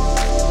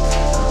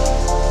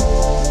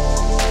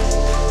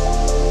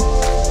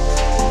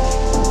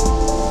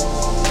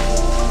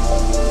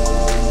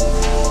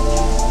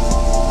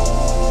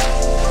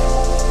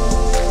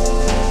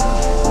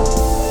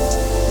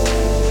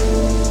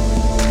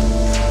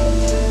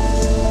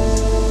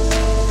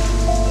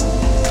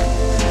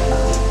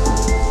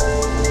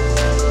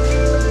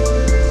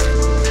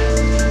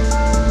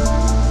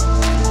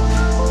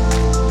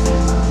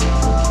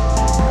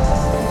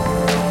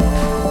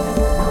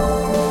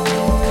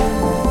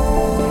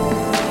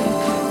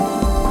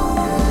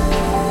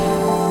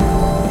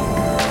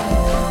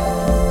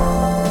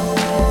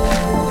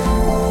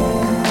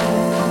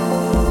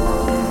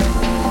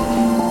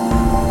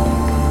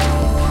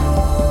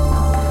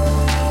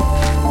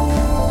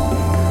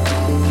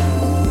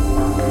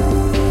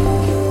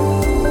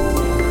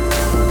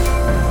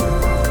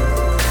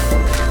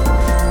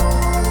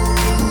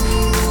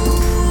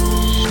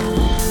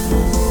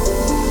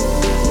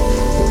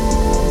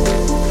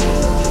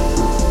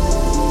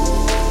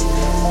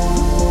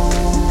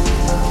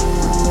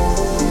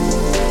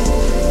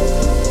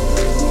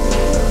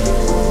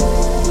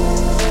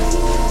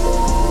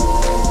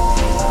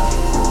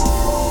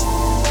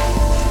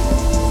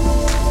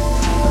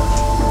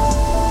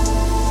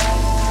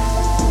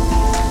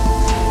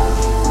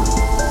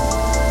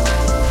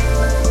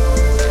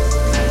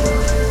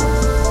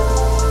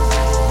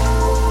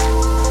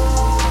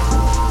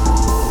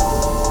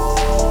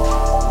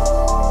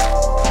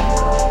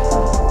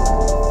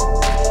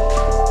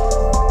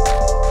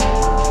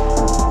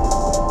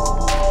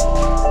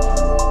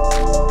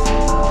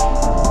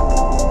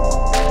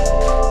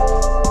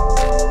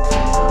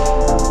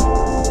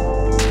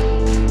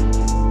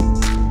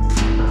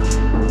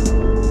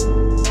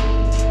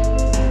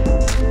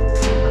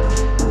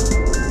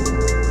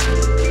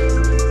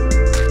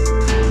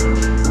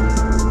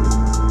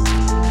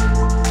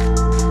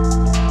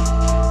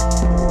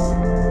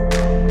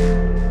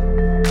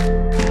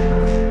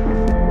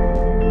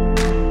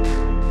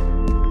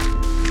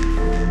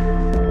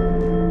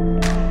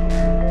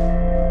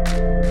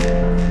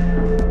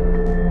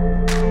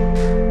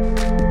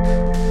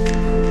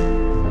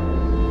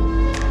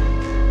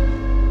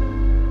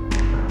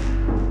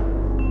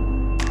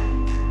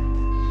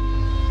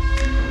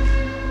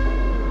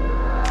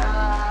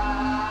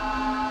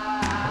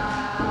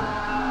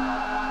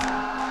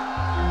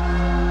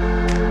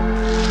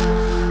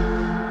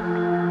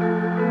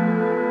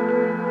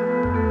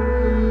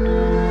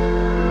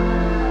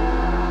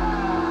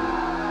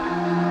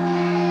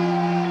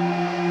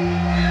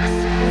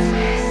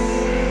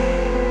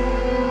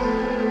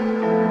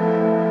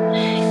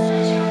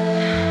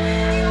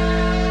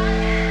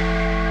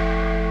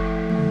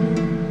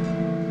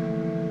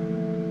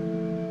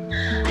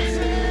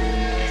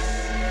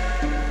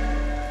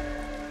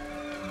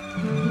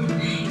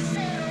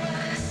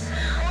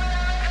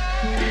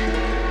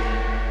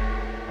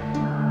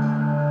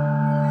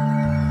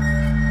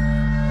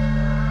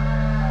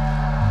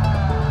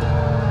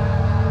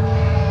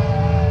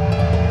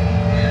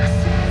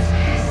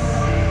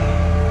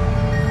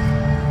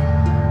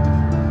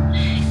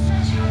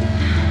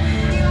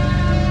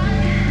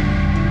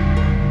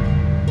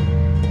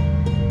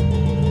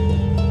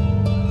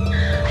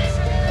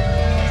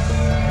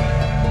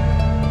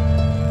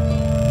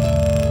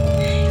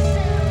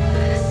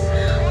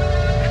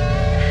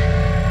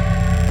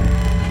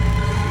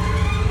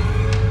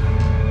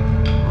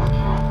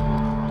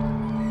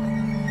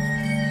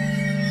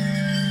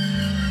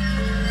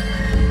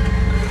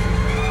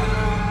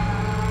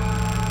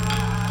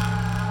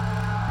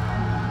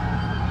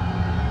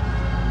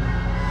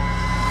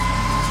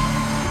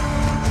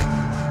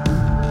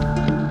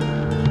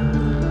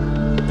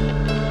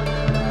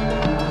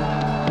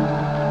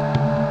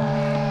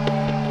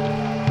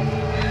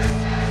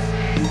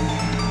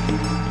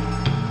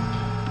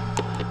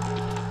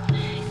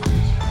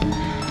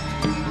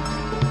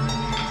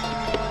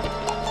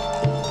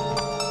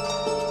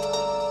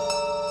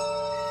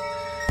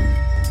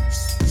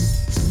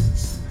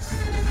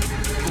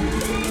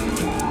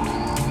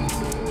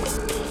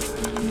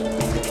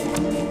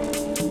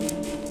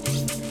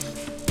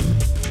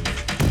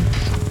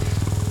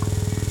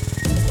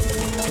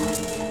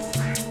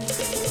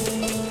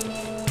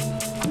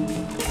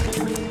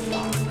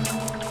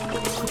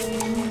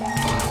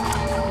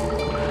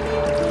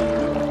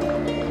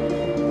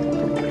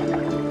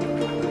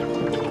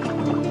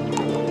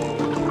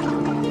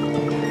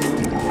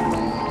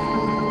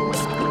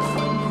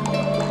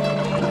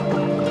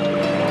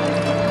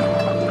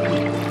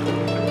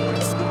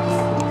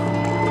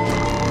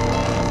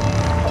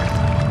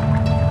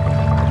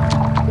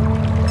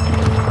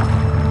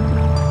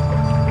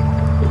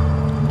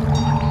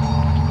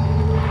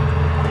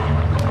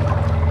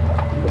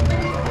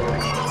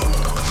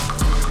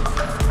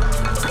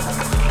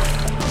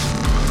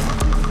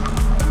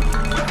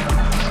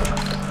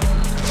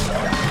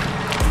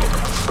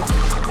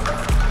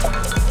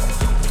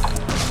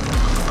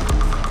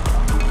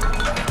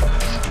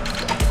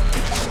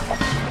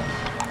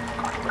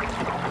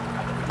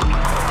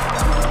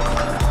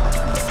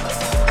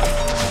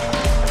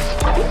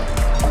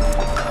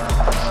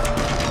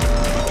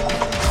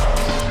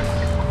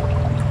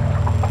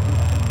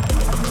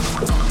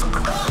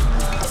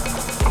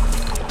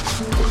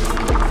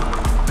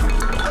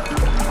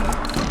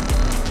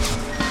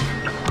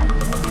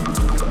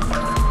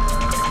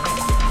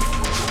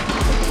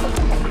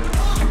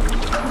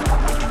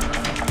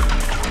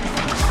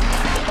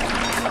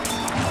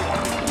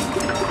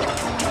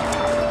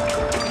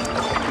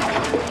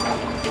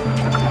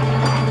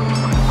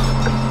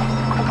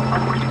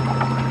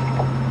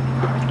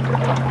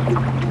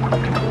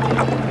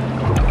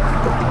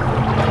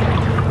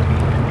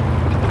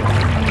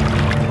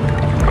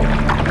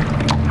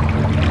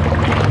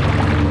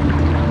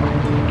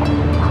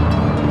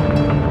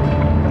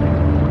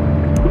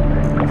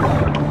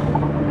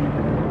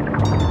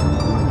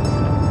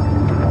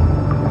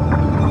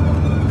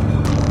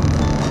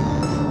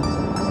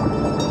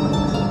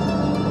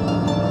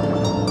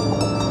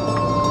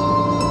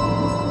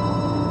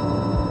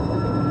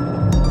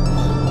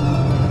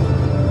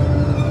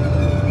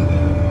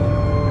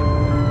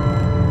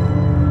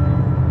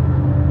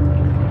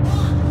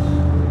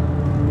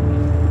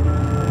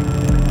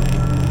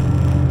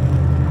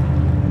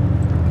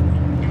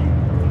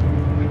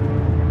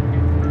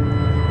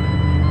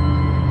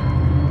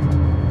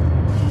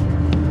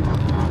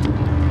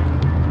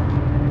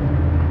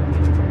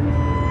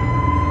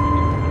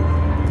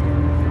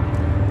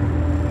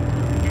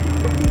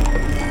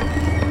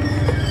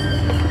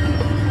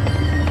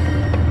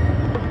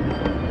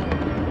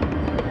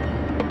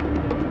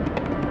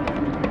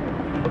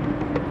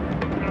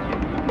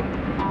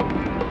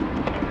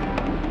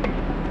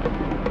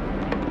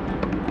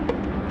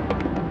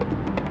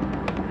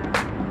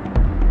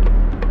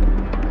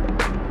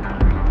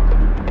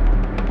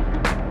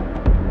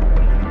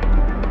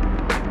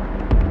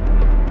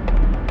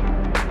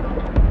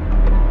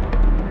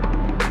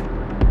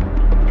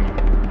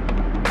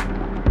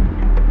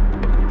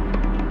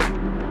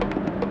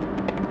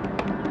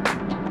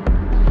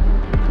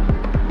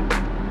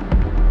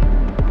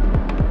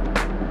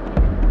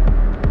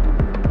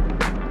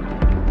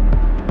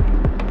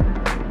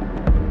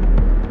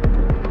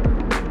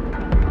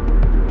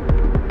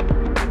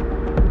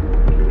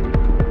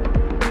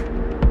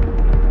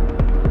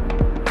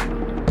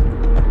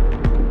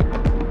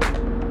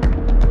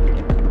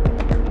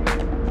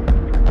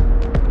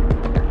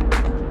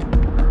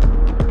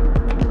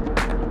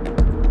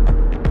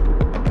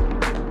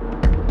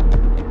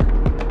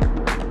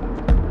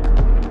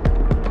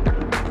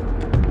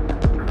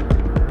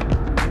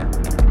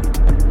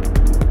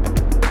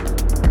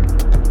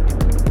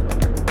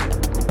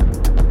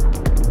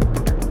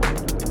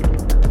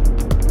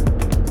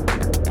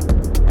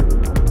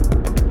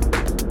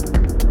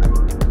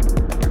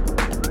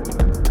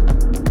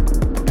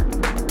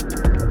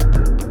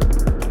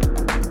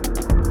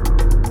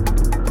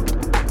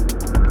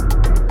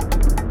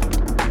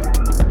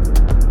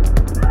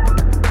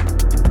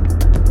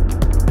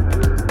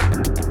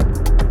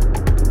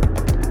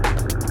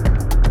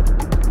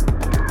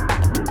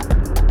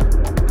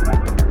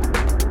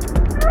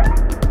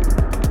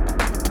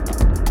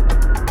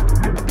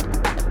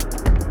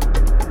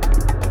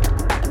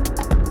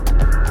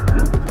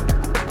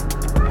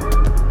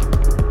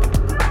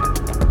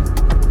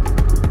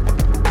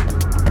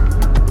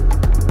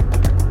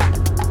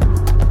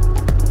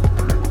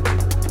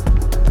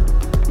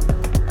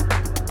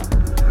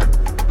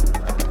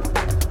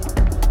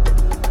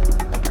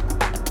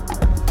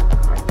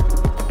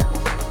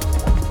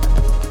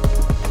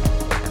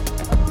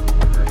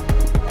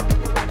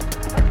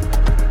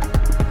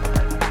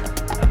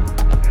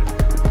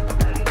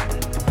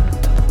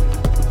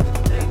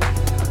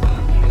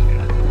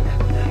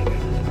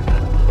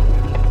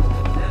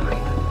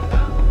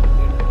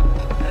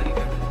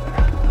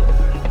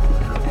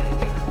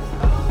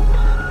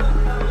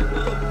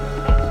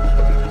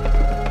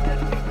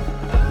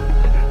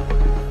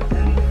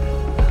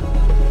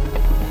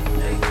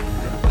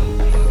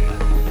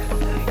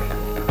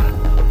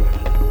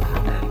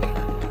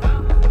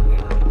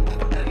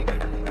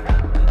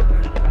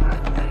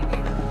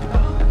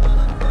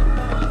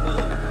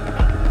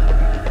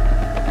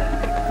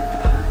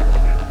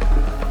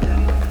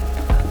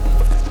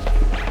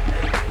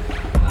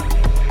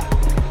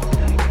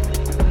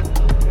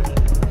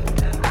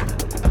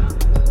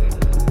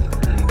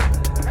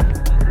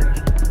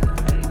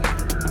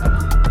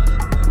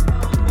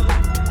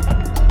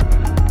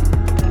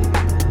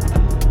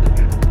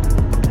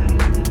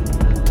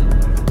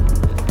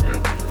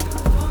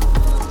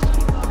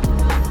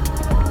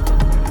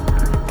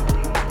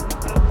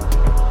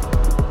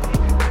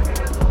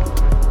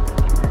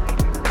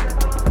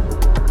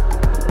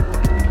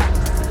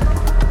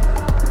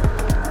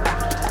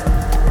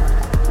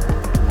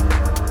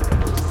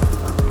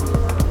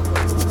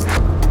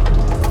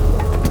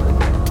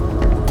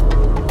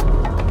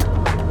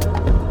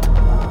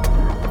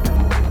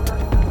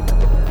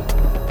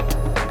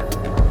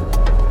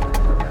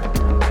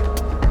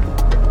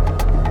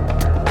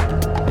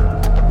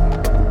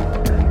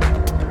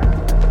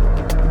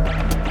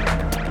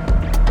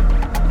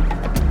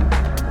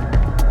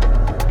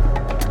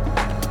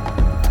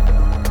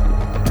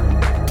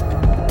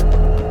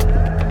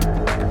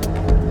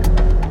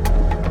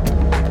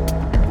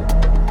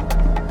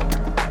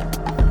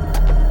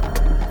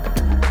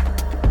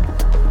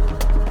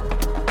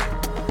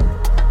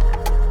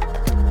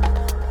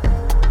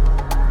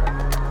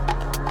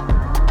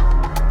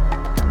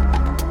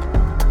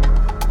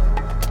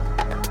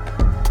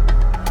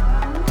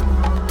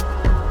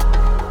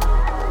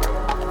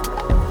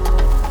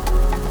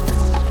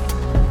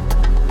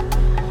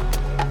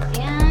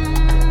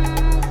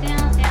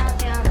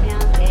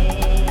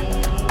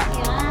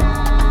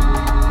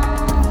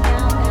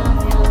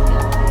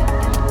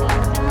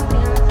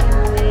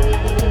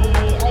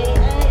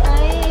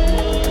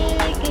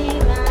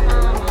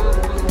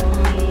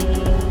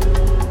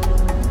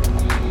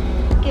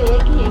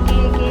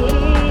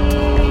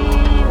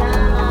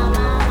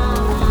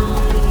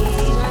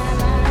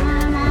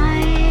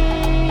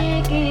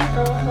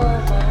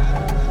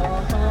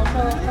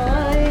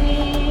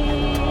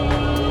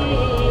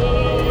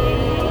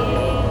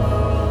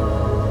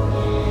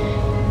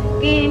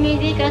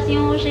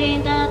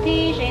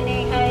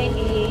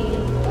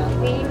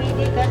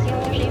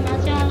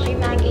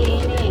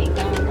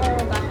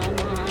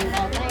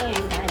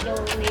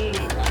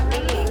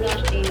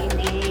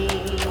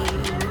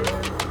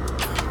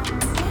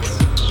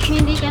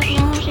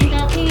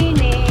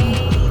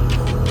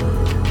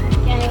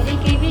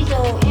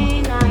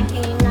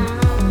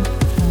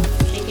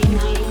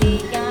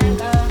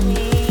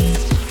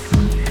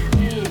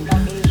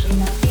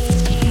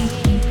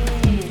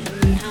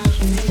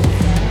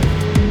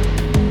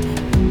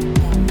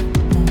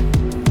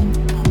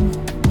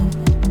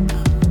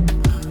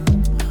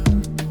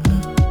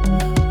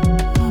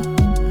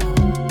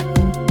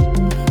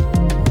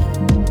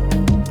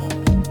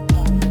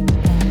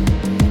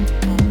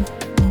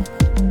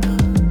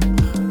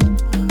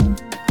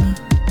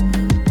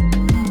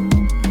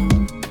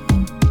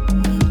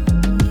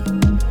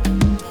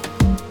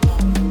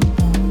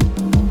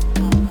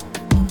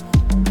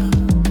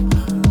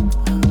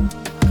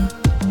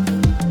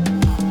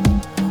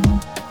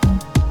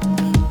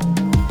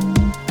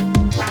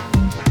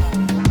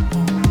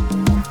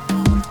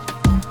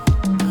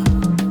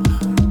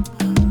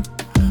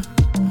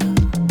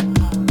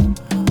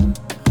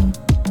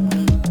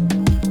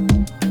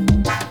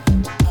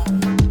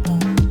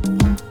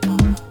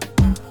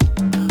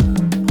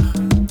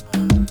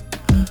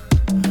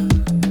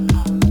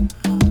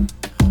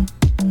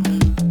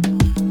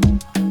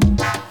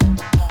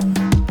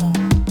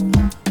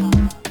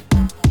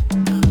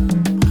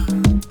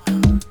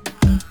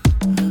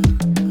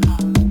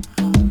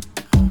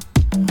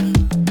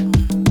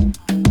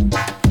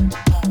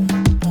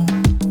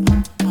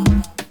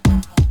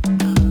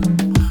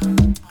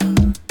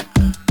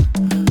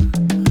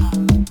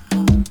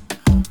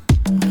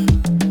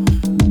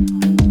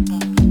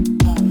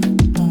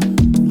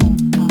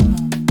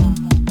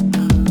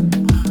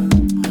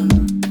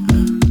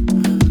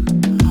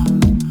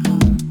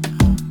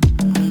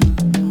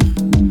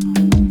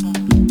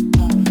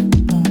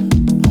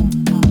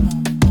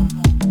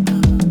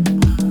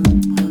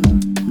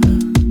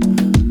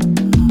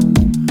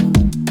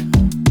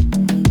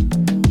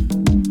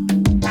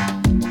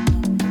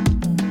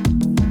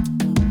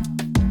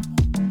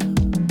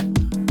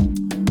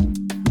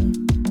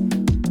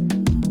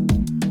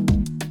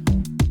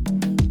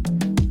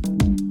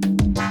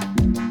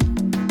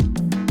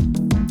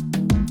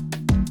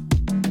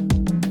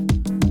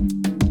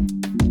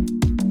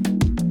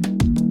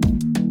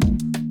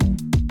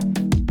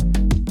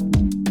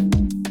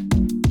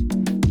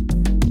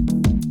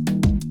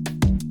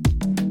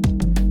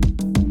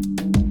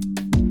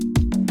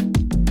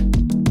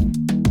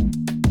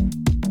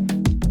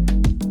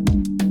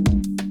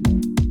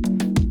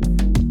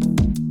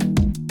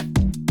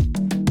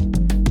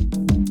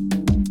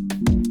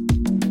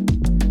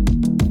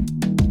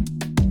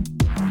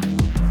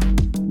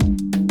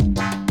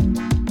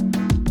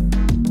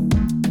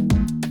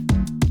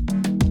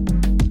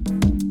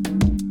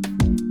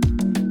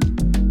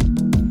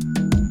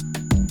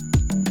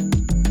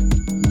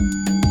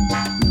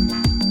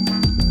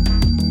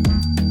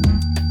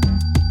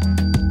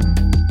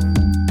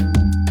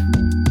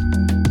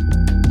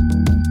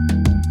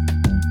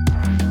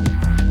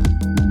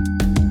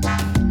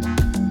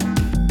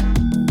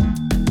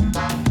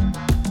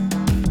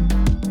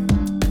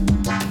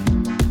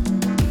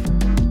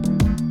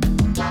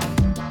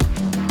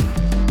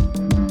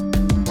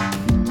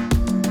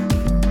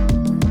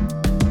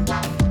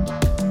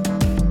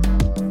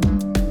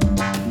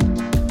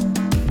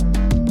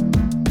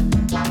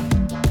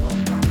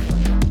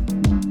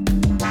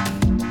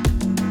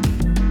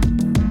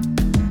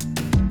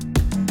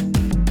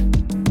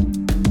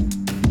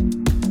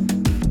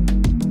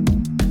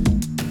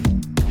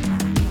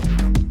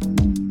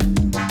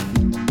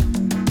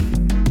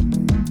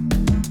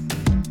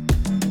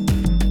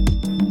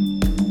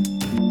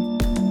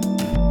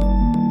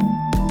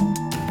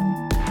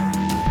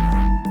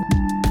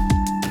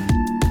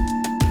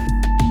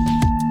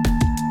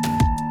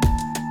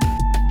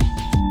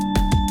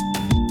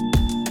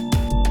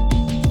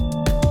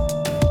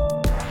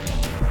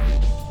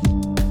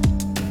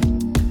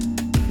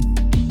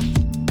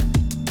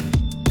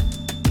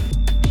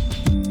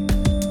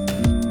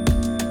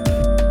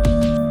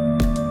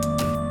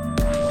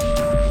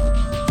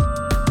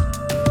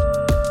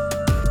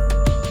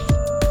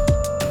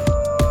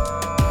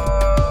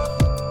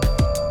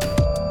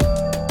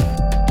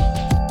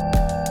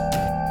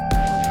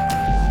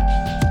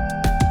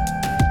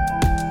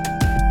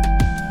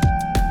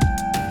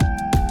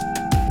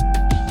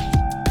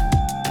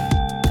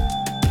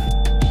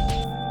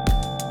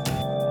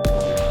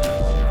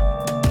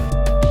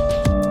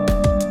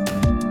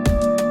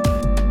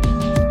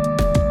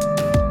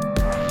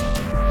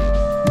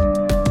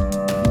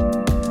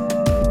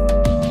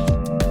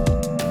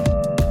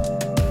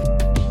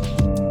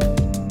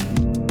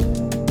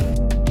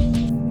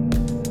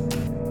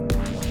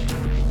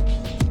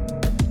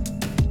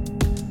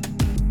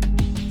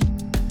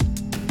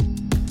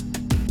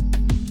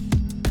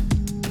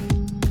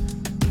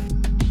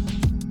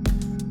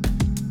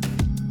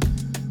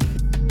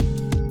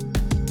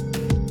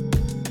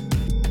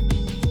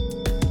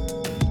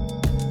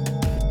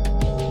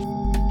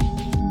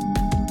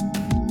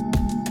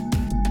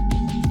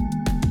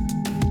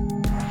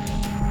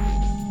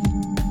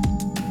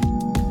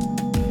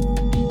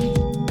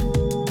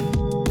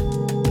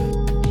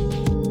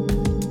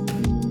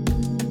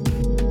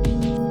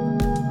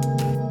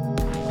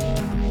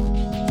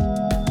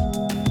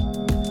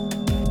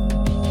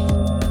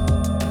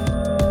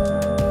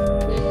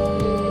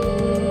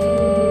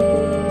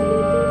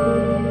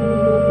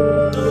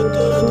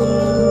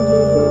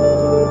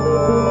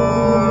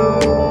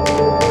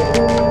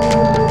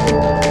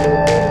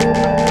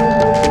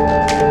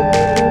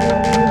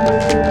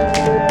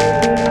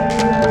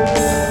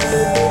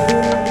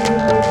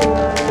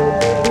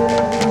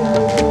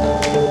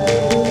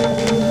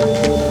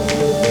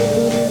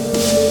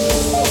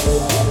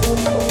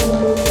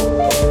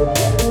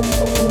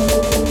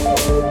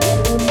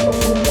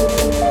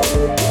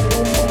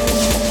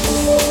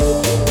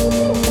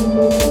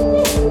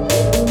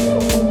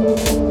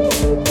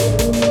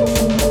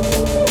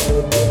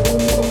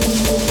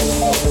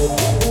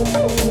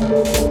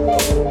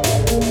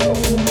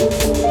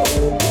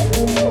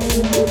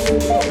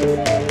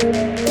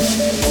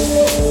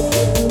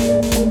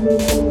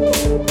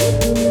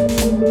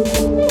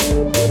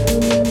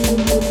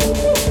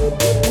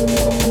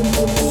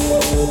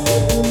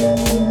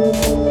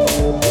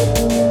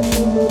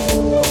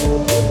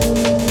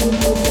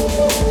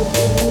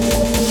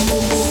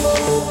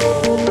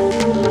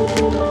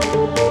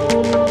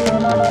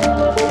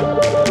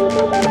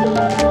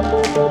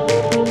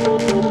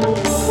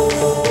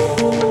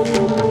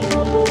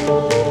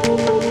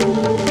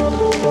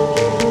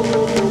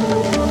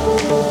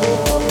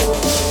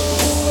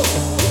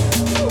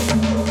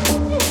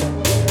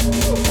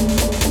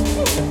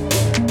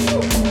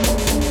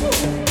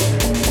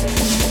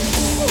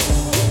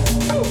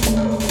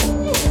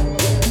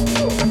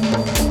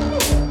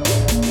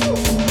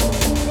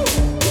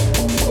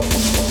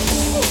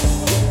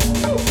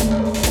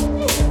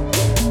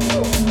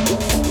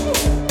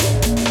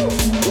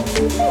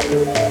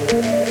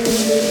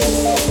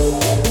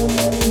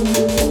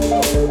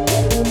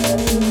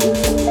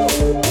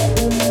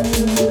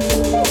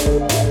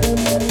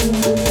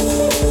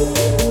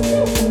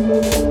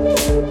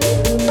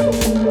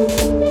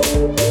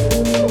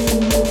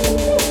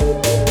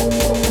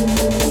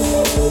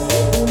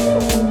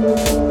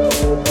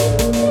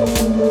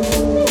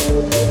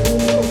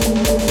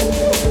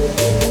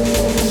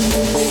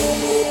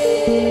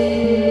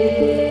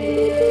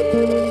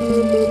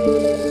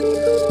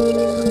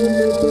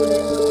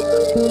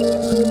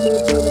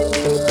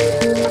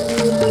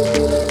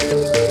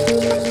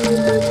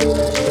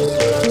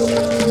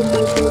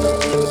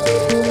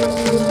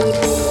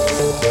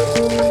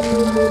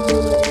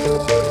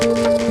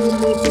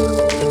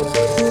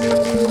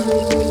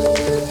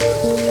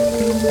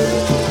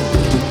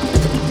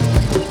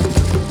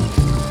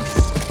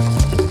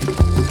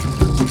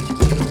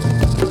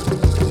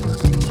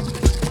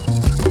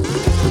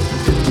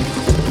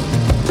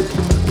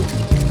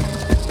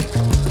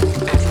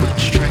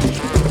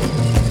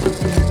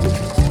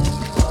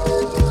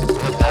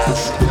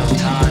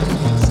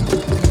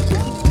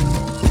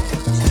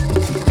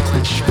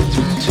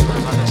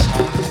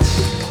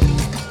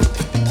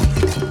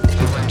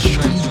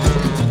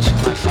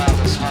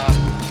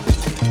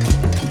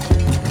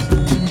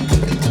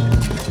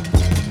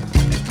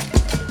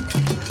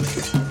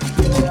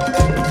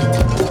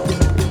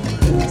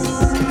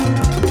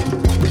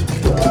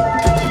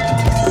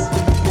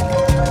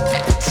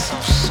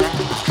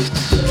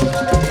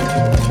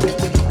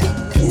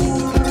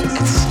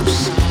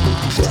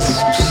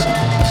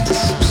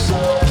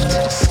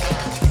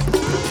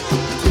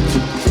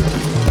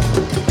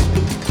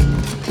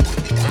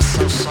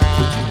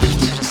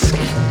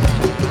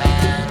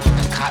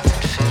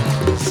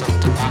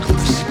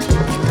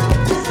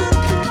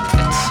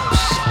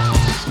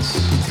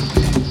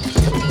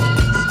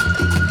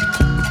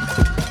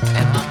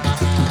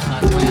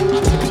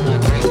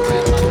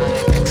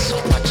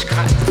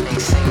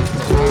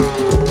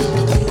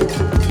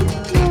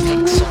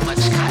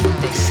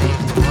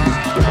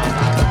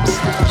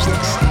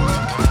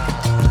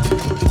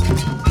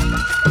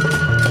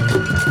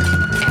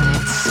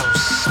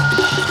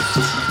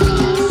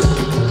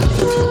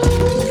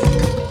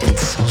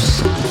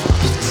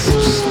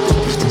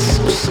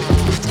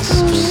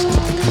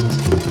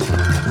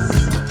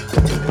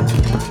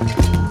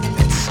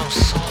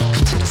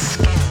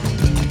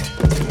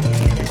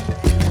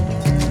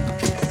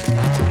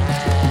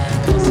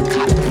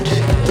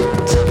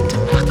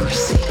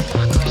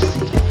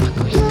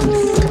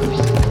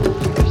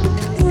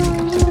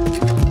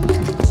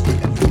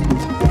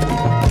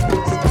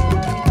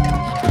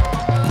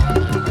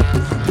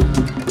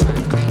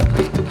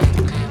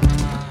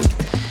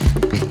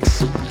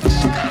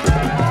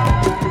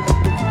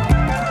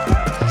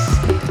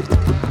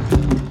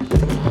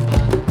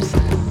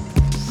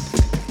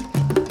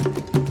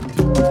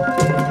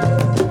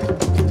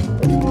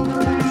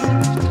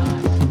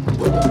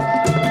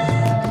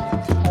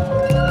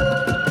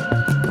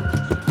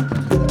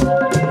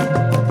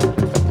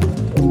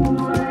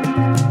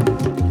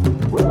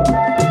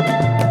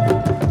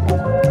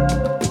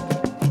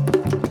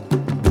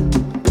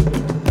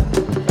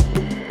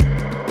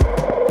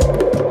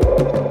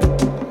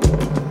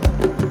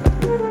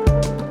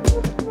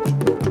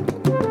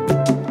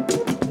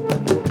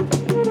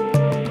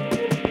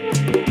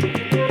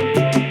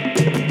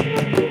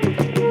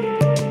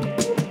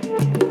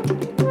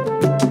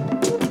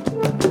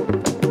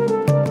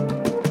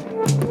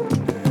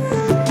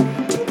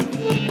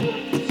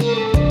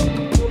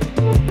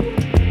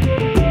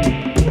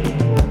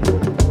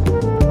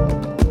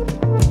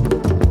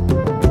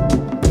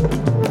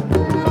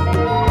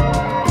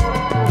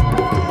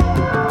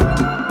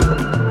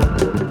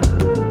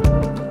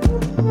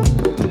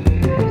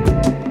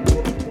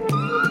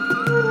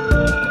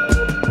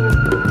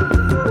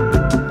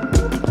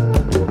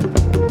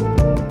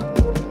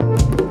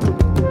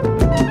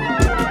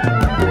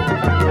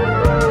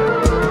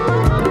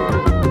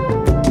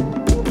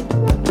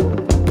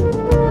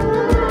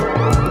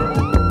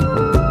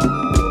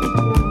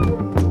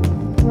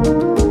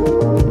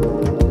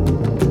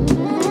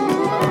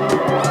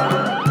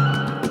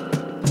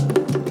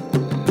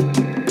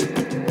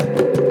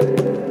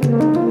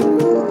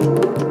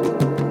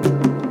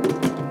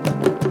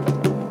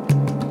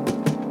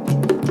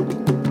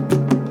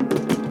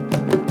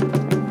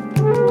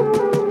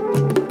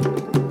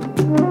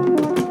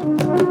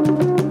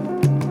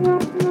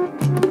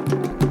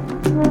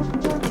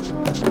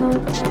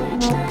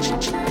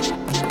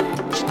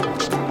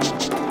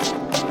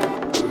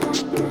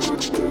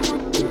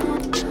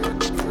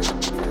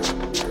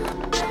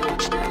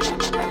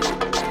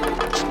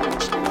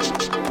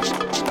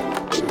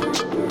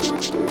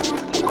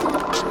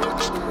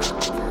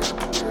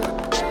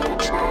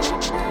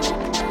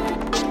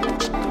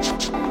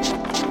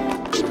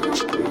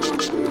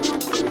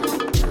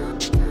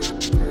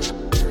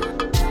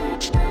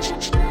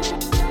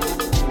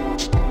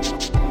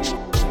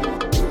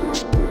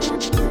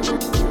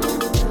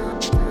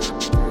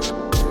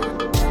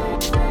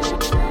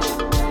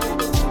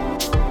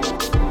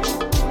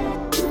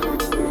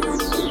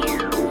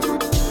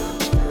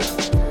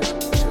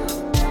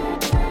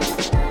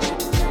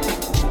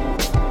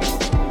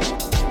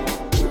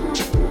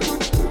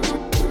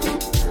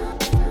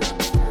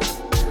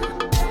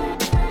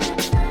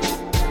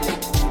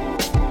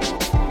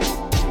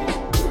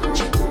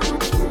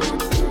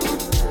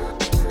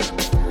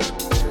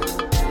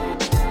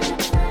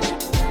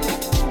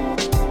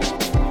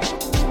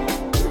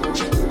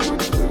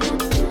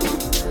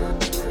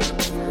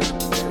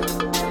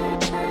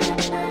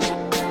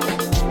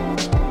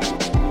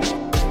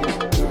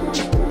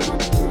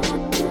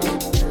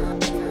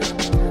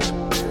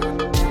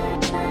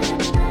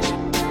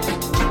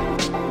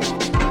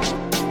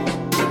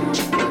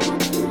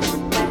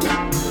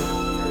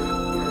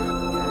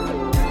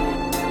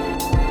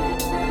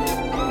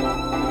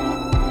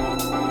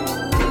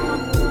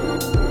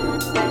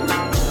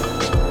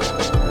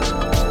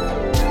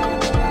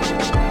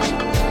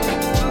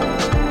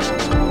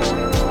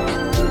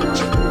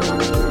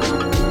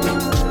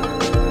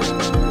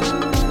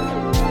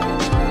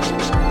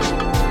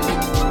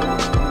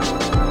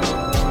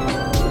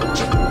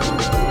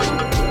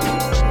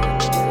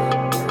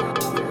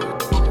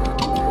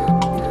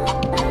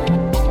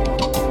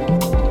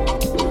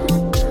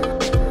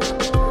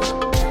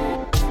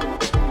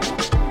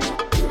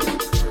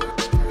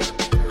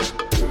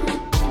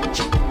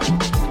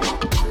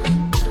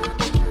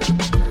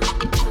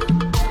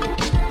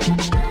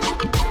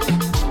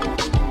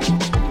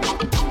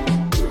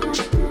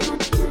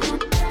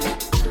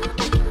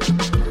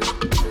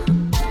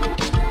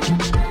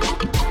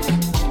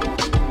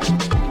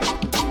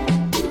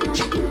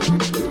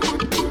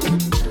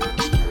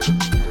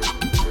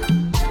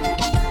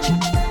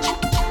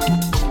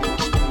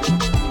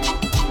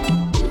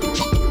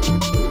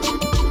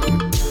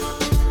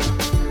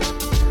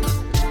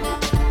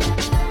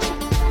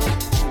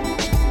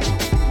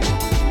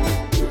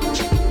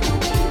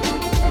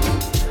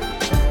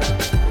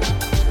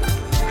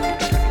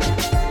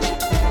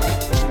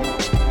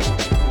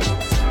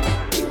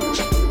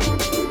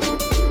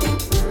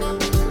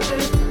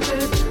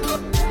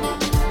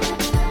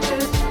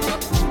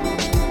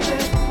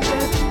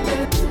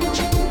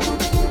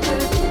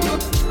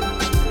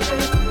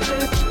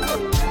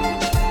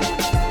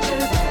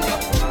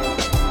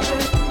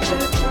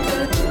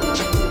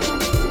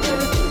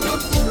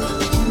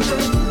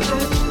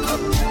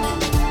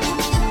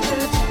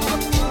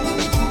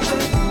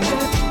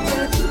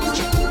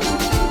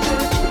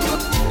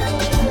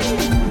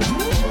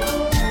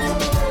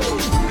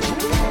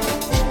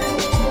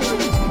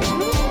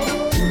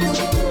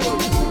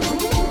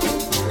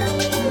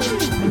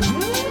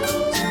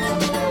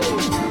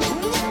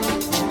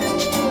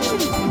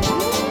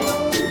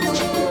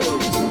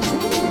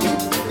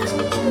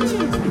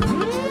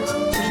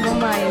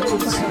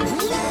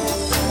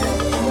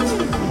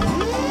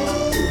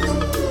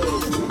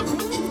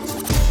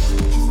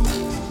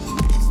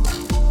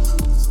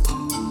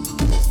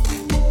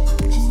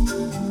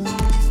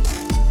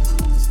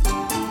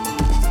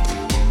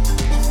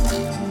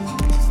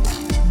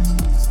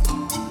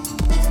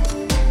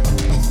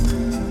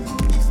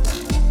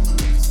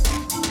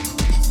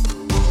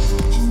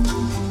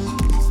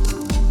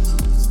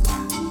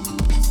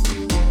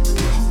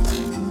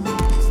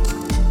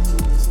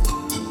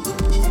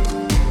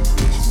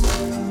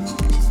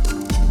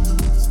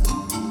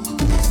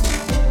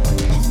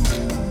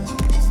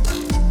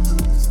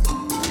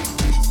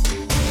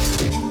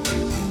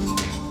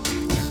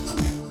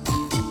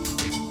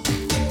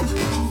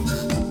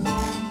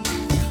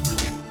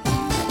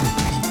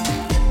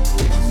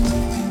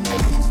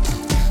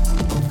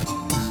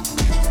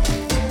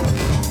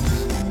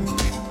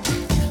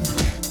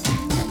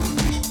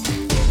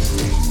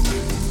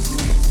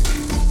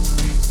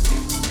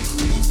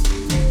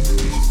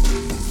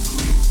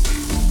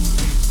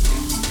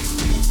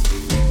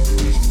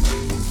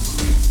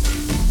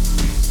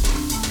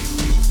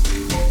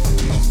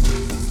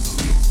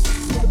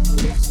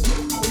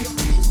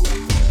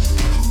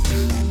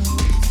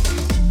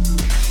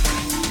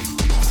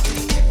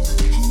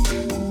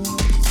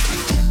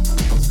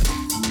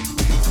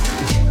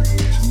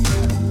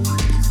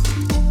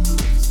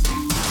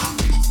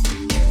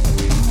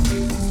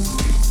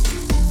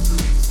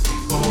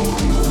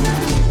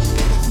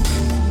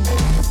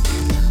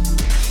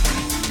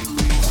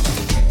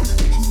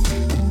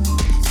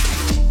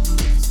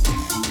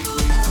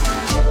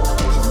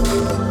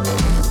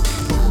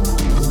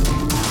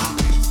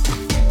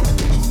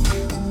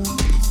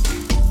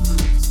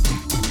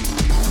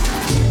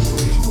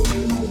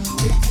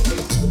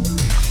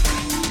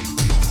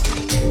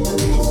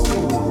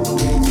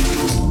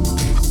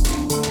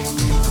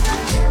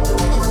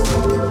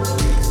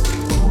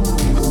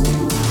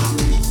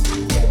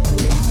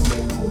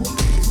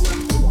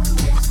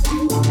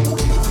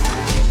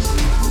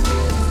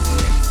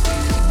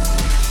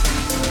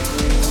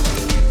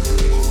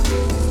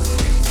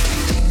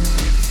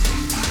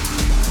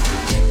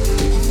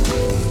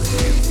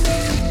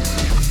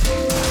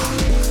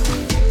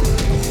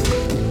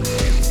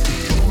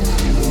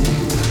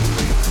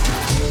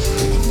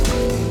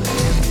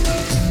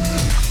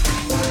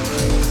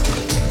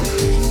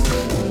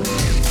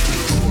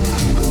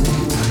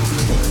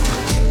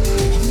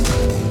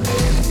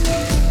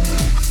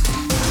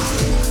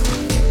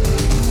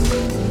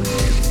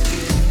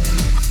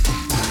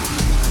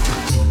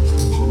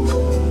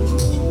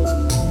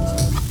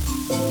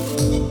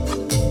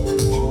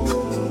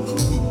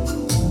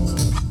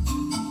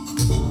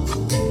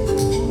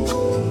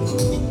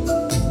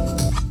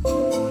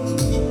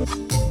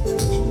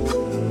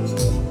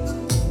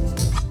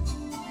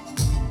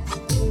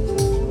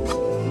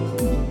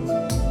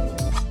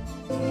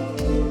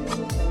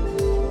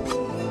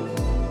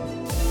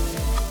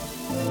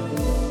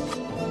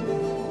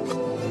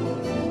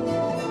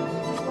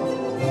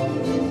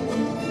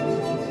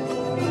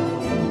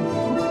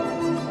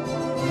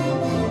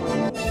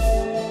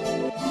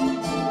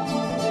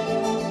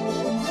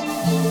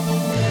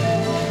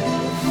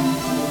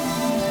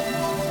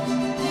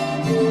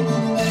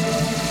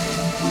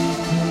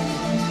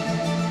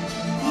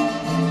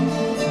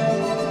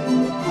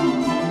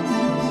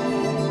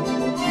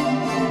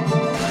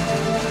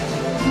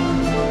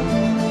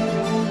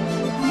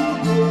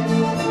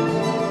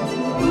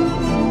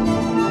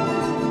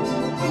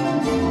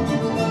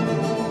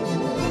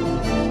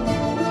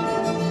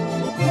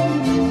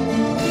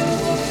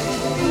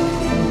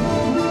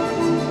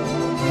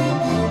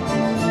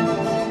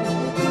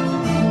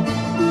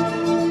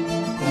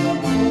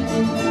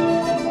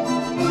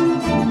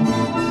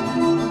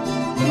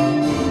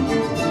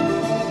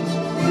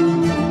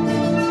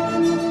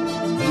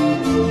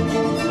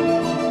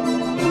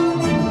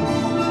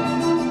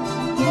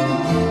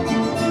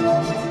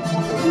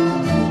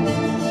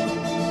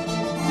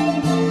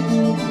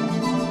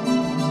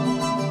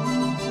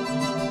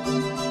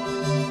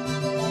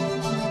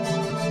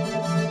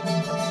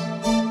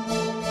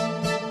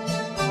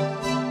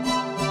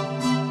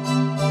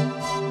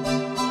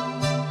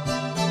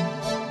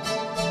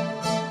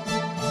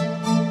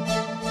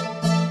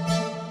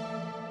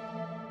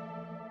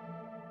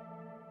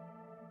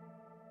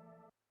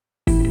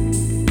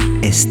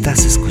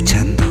 Estás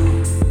escuchando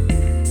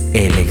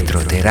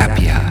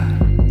Electroterapia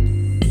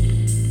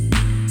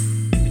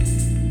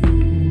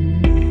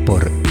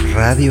por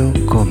Radio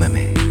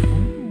Cómeme.